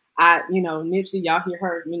yet. Nipsey, y'all hear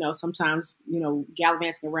her, sometimes,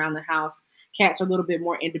 gallivanting around the house. Cats are a little bit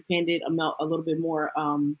more independent, a little bit more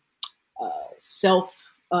self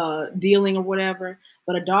dealing or whatever.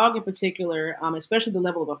 But a dog in particular, especially the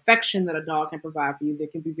level of affection that a dog can provide for you,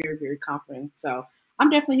 that can be very, very comforting. So I'm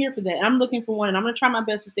definitely here for that. And I'm looking for one, and I'm going to try my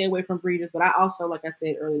best to stay away from breeders. But I also, like I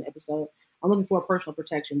said earlier in the episode, I'm looking for a personal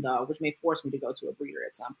protection dog, which may force me to go to a breeder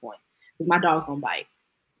at some point because my dog's going to bite.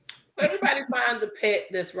 Everybody find the pet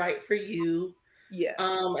that's right for you. Yes.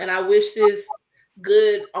 And I wish this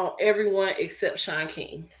good on everyone except Sean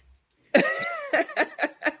King.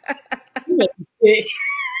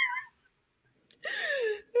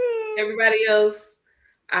 Everybody else,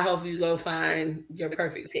 I hope you go find your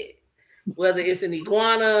perfect pet. Whether it's an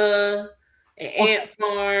iguana, an ant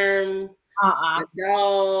farm, a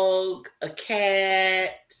dog, a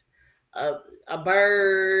cat, a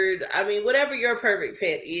bird. I mean, whatever your perfect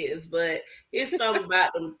pet is, but it's something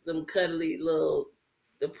about them cuddly the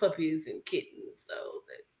puppies and kittens. So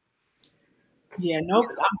nope.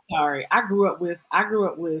 I'm sorry. I grew up with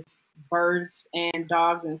birds and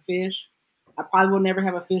dogs and fish. I probably will never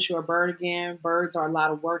have a fish or a bird again. Birds are a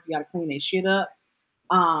lot of work. You got to clean their shit up.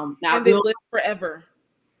 Now and they live forever.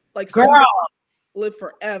 Like girl, live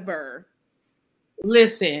forever.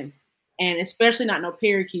 Listen, and especially not no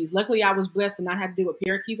parakeets. Luckily, I was blessed to not have to deal with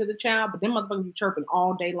parakeets as a child. But them motherfuckers be chirping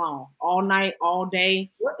all day long, all night, all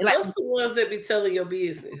day. What's the ones that be telling your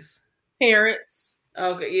business? Parrots.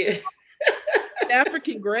 Okay, yeah.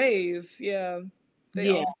 African grays, yeah.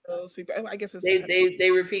 They also speak. I guess it's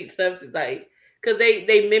they repeat stuff like because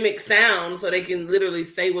they mimic sound, so they can literally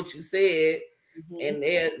say what you said. And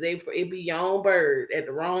it be your own bird at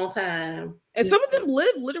the wrong time. And some of them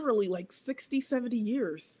live literally like 60, 70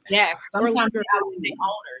 years. Yes, sometimes they're out with the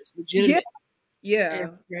owners, legitimately. Yeah.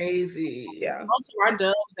 That's crazy. Yeah. Most of our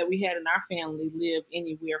doves that we had in our family lived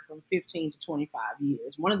anywhere from 15 to 25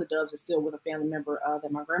 years. One of the doves is still with a family member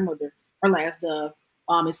that my grandmother, her last dove,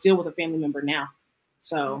 is still with a family member now.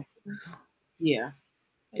 So, yeah.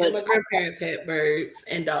 But my grandparents had birds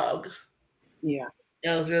and dogs. Yeah.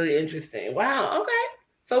 That was really interesting. Wow. Okay.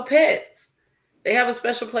 So pets, they have a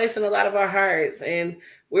special place in a lot of our hearts, and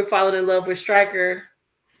we're falling in love with Striker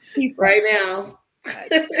right now.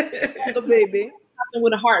 The baby. Something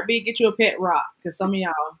with a heartbeat, get you a pet rock, because some of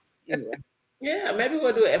y'all. Anyway. Yeah, maybe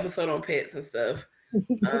we'll do an episode on pets and stuff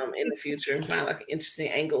in the future and find like interesting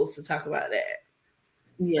angles to talk about that.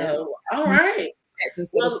 Yeah. So, all right.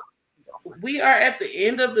 Well, we are at the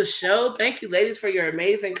end of the show. Thank you, ladies, for your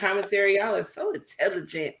amazing commentary. Y'all are so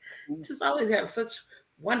intelligent. Just always have such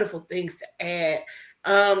wonderful things to add.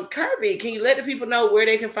 Kirby, can you let the people know where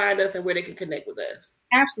they can find us and where they can connect with us?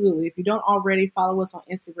 Absolutely. If you don't already, follow us on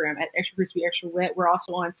Instagram at Extra Crispy Extra Wet. We're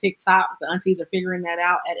also on TikTok. The aunties are figuring that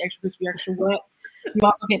out at Extra Crispy Extra Wet. You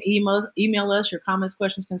also can email us your comments,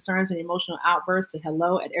 questions, concerns, and emotional outbursts to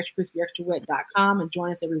hello@extracrispyextrawet.com and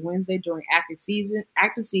join us every Wednesday during active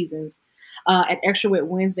seasons at Extra Wet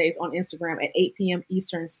Wednesdays on Instagram at 8 p.m.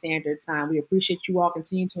 Eastern Standard Time. We appreciate you all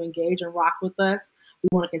continuing to engage and rock with us. We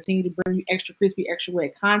want to continue to bring you Extra Crispy Extra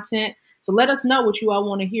Wet content. So let us know what you all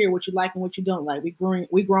want to hear, what you like and what you don't like. We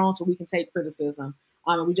grown so we can take criticism.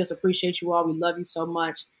 And we just appreciate you all. We love you so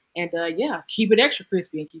much. And keep it extra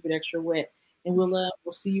crispy and keep it extra wet. And we'll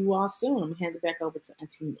see you all soon. I'm gonna hand it back over to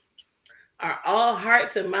Auntie Nick. Are all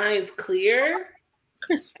hearts and minds clear?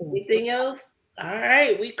 Crystal. Anything else? All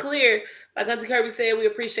right, we clear. Like Auntie Kirby said, we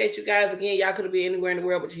appreciate you guys. Again, y'all could be anywhere in the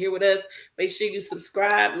world, but you're here with us. Make sure you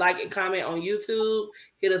subscribe, like, and comment on YouTube.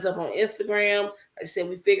 Hit us up on Instagram. Like I said,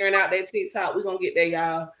 we figuring out that TikTok. We're gonna get there,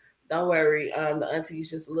 y'all. Don't worry. The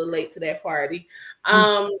auntie's just a little late to that party.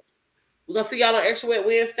 We're going to see y'all on Extra Wet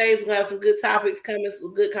Wednesdays. We're going to have some good topics coming,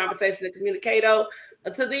 some good conversation and communicato.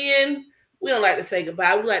 Until then, we don't like to say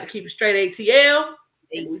goodbye. We like to keep it straight ATL.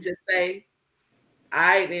 And we just say, all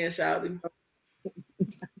right then, shawty.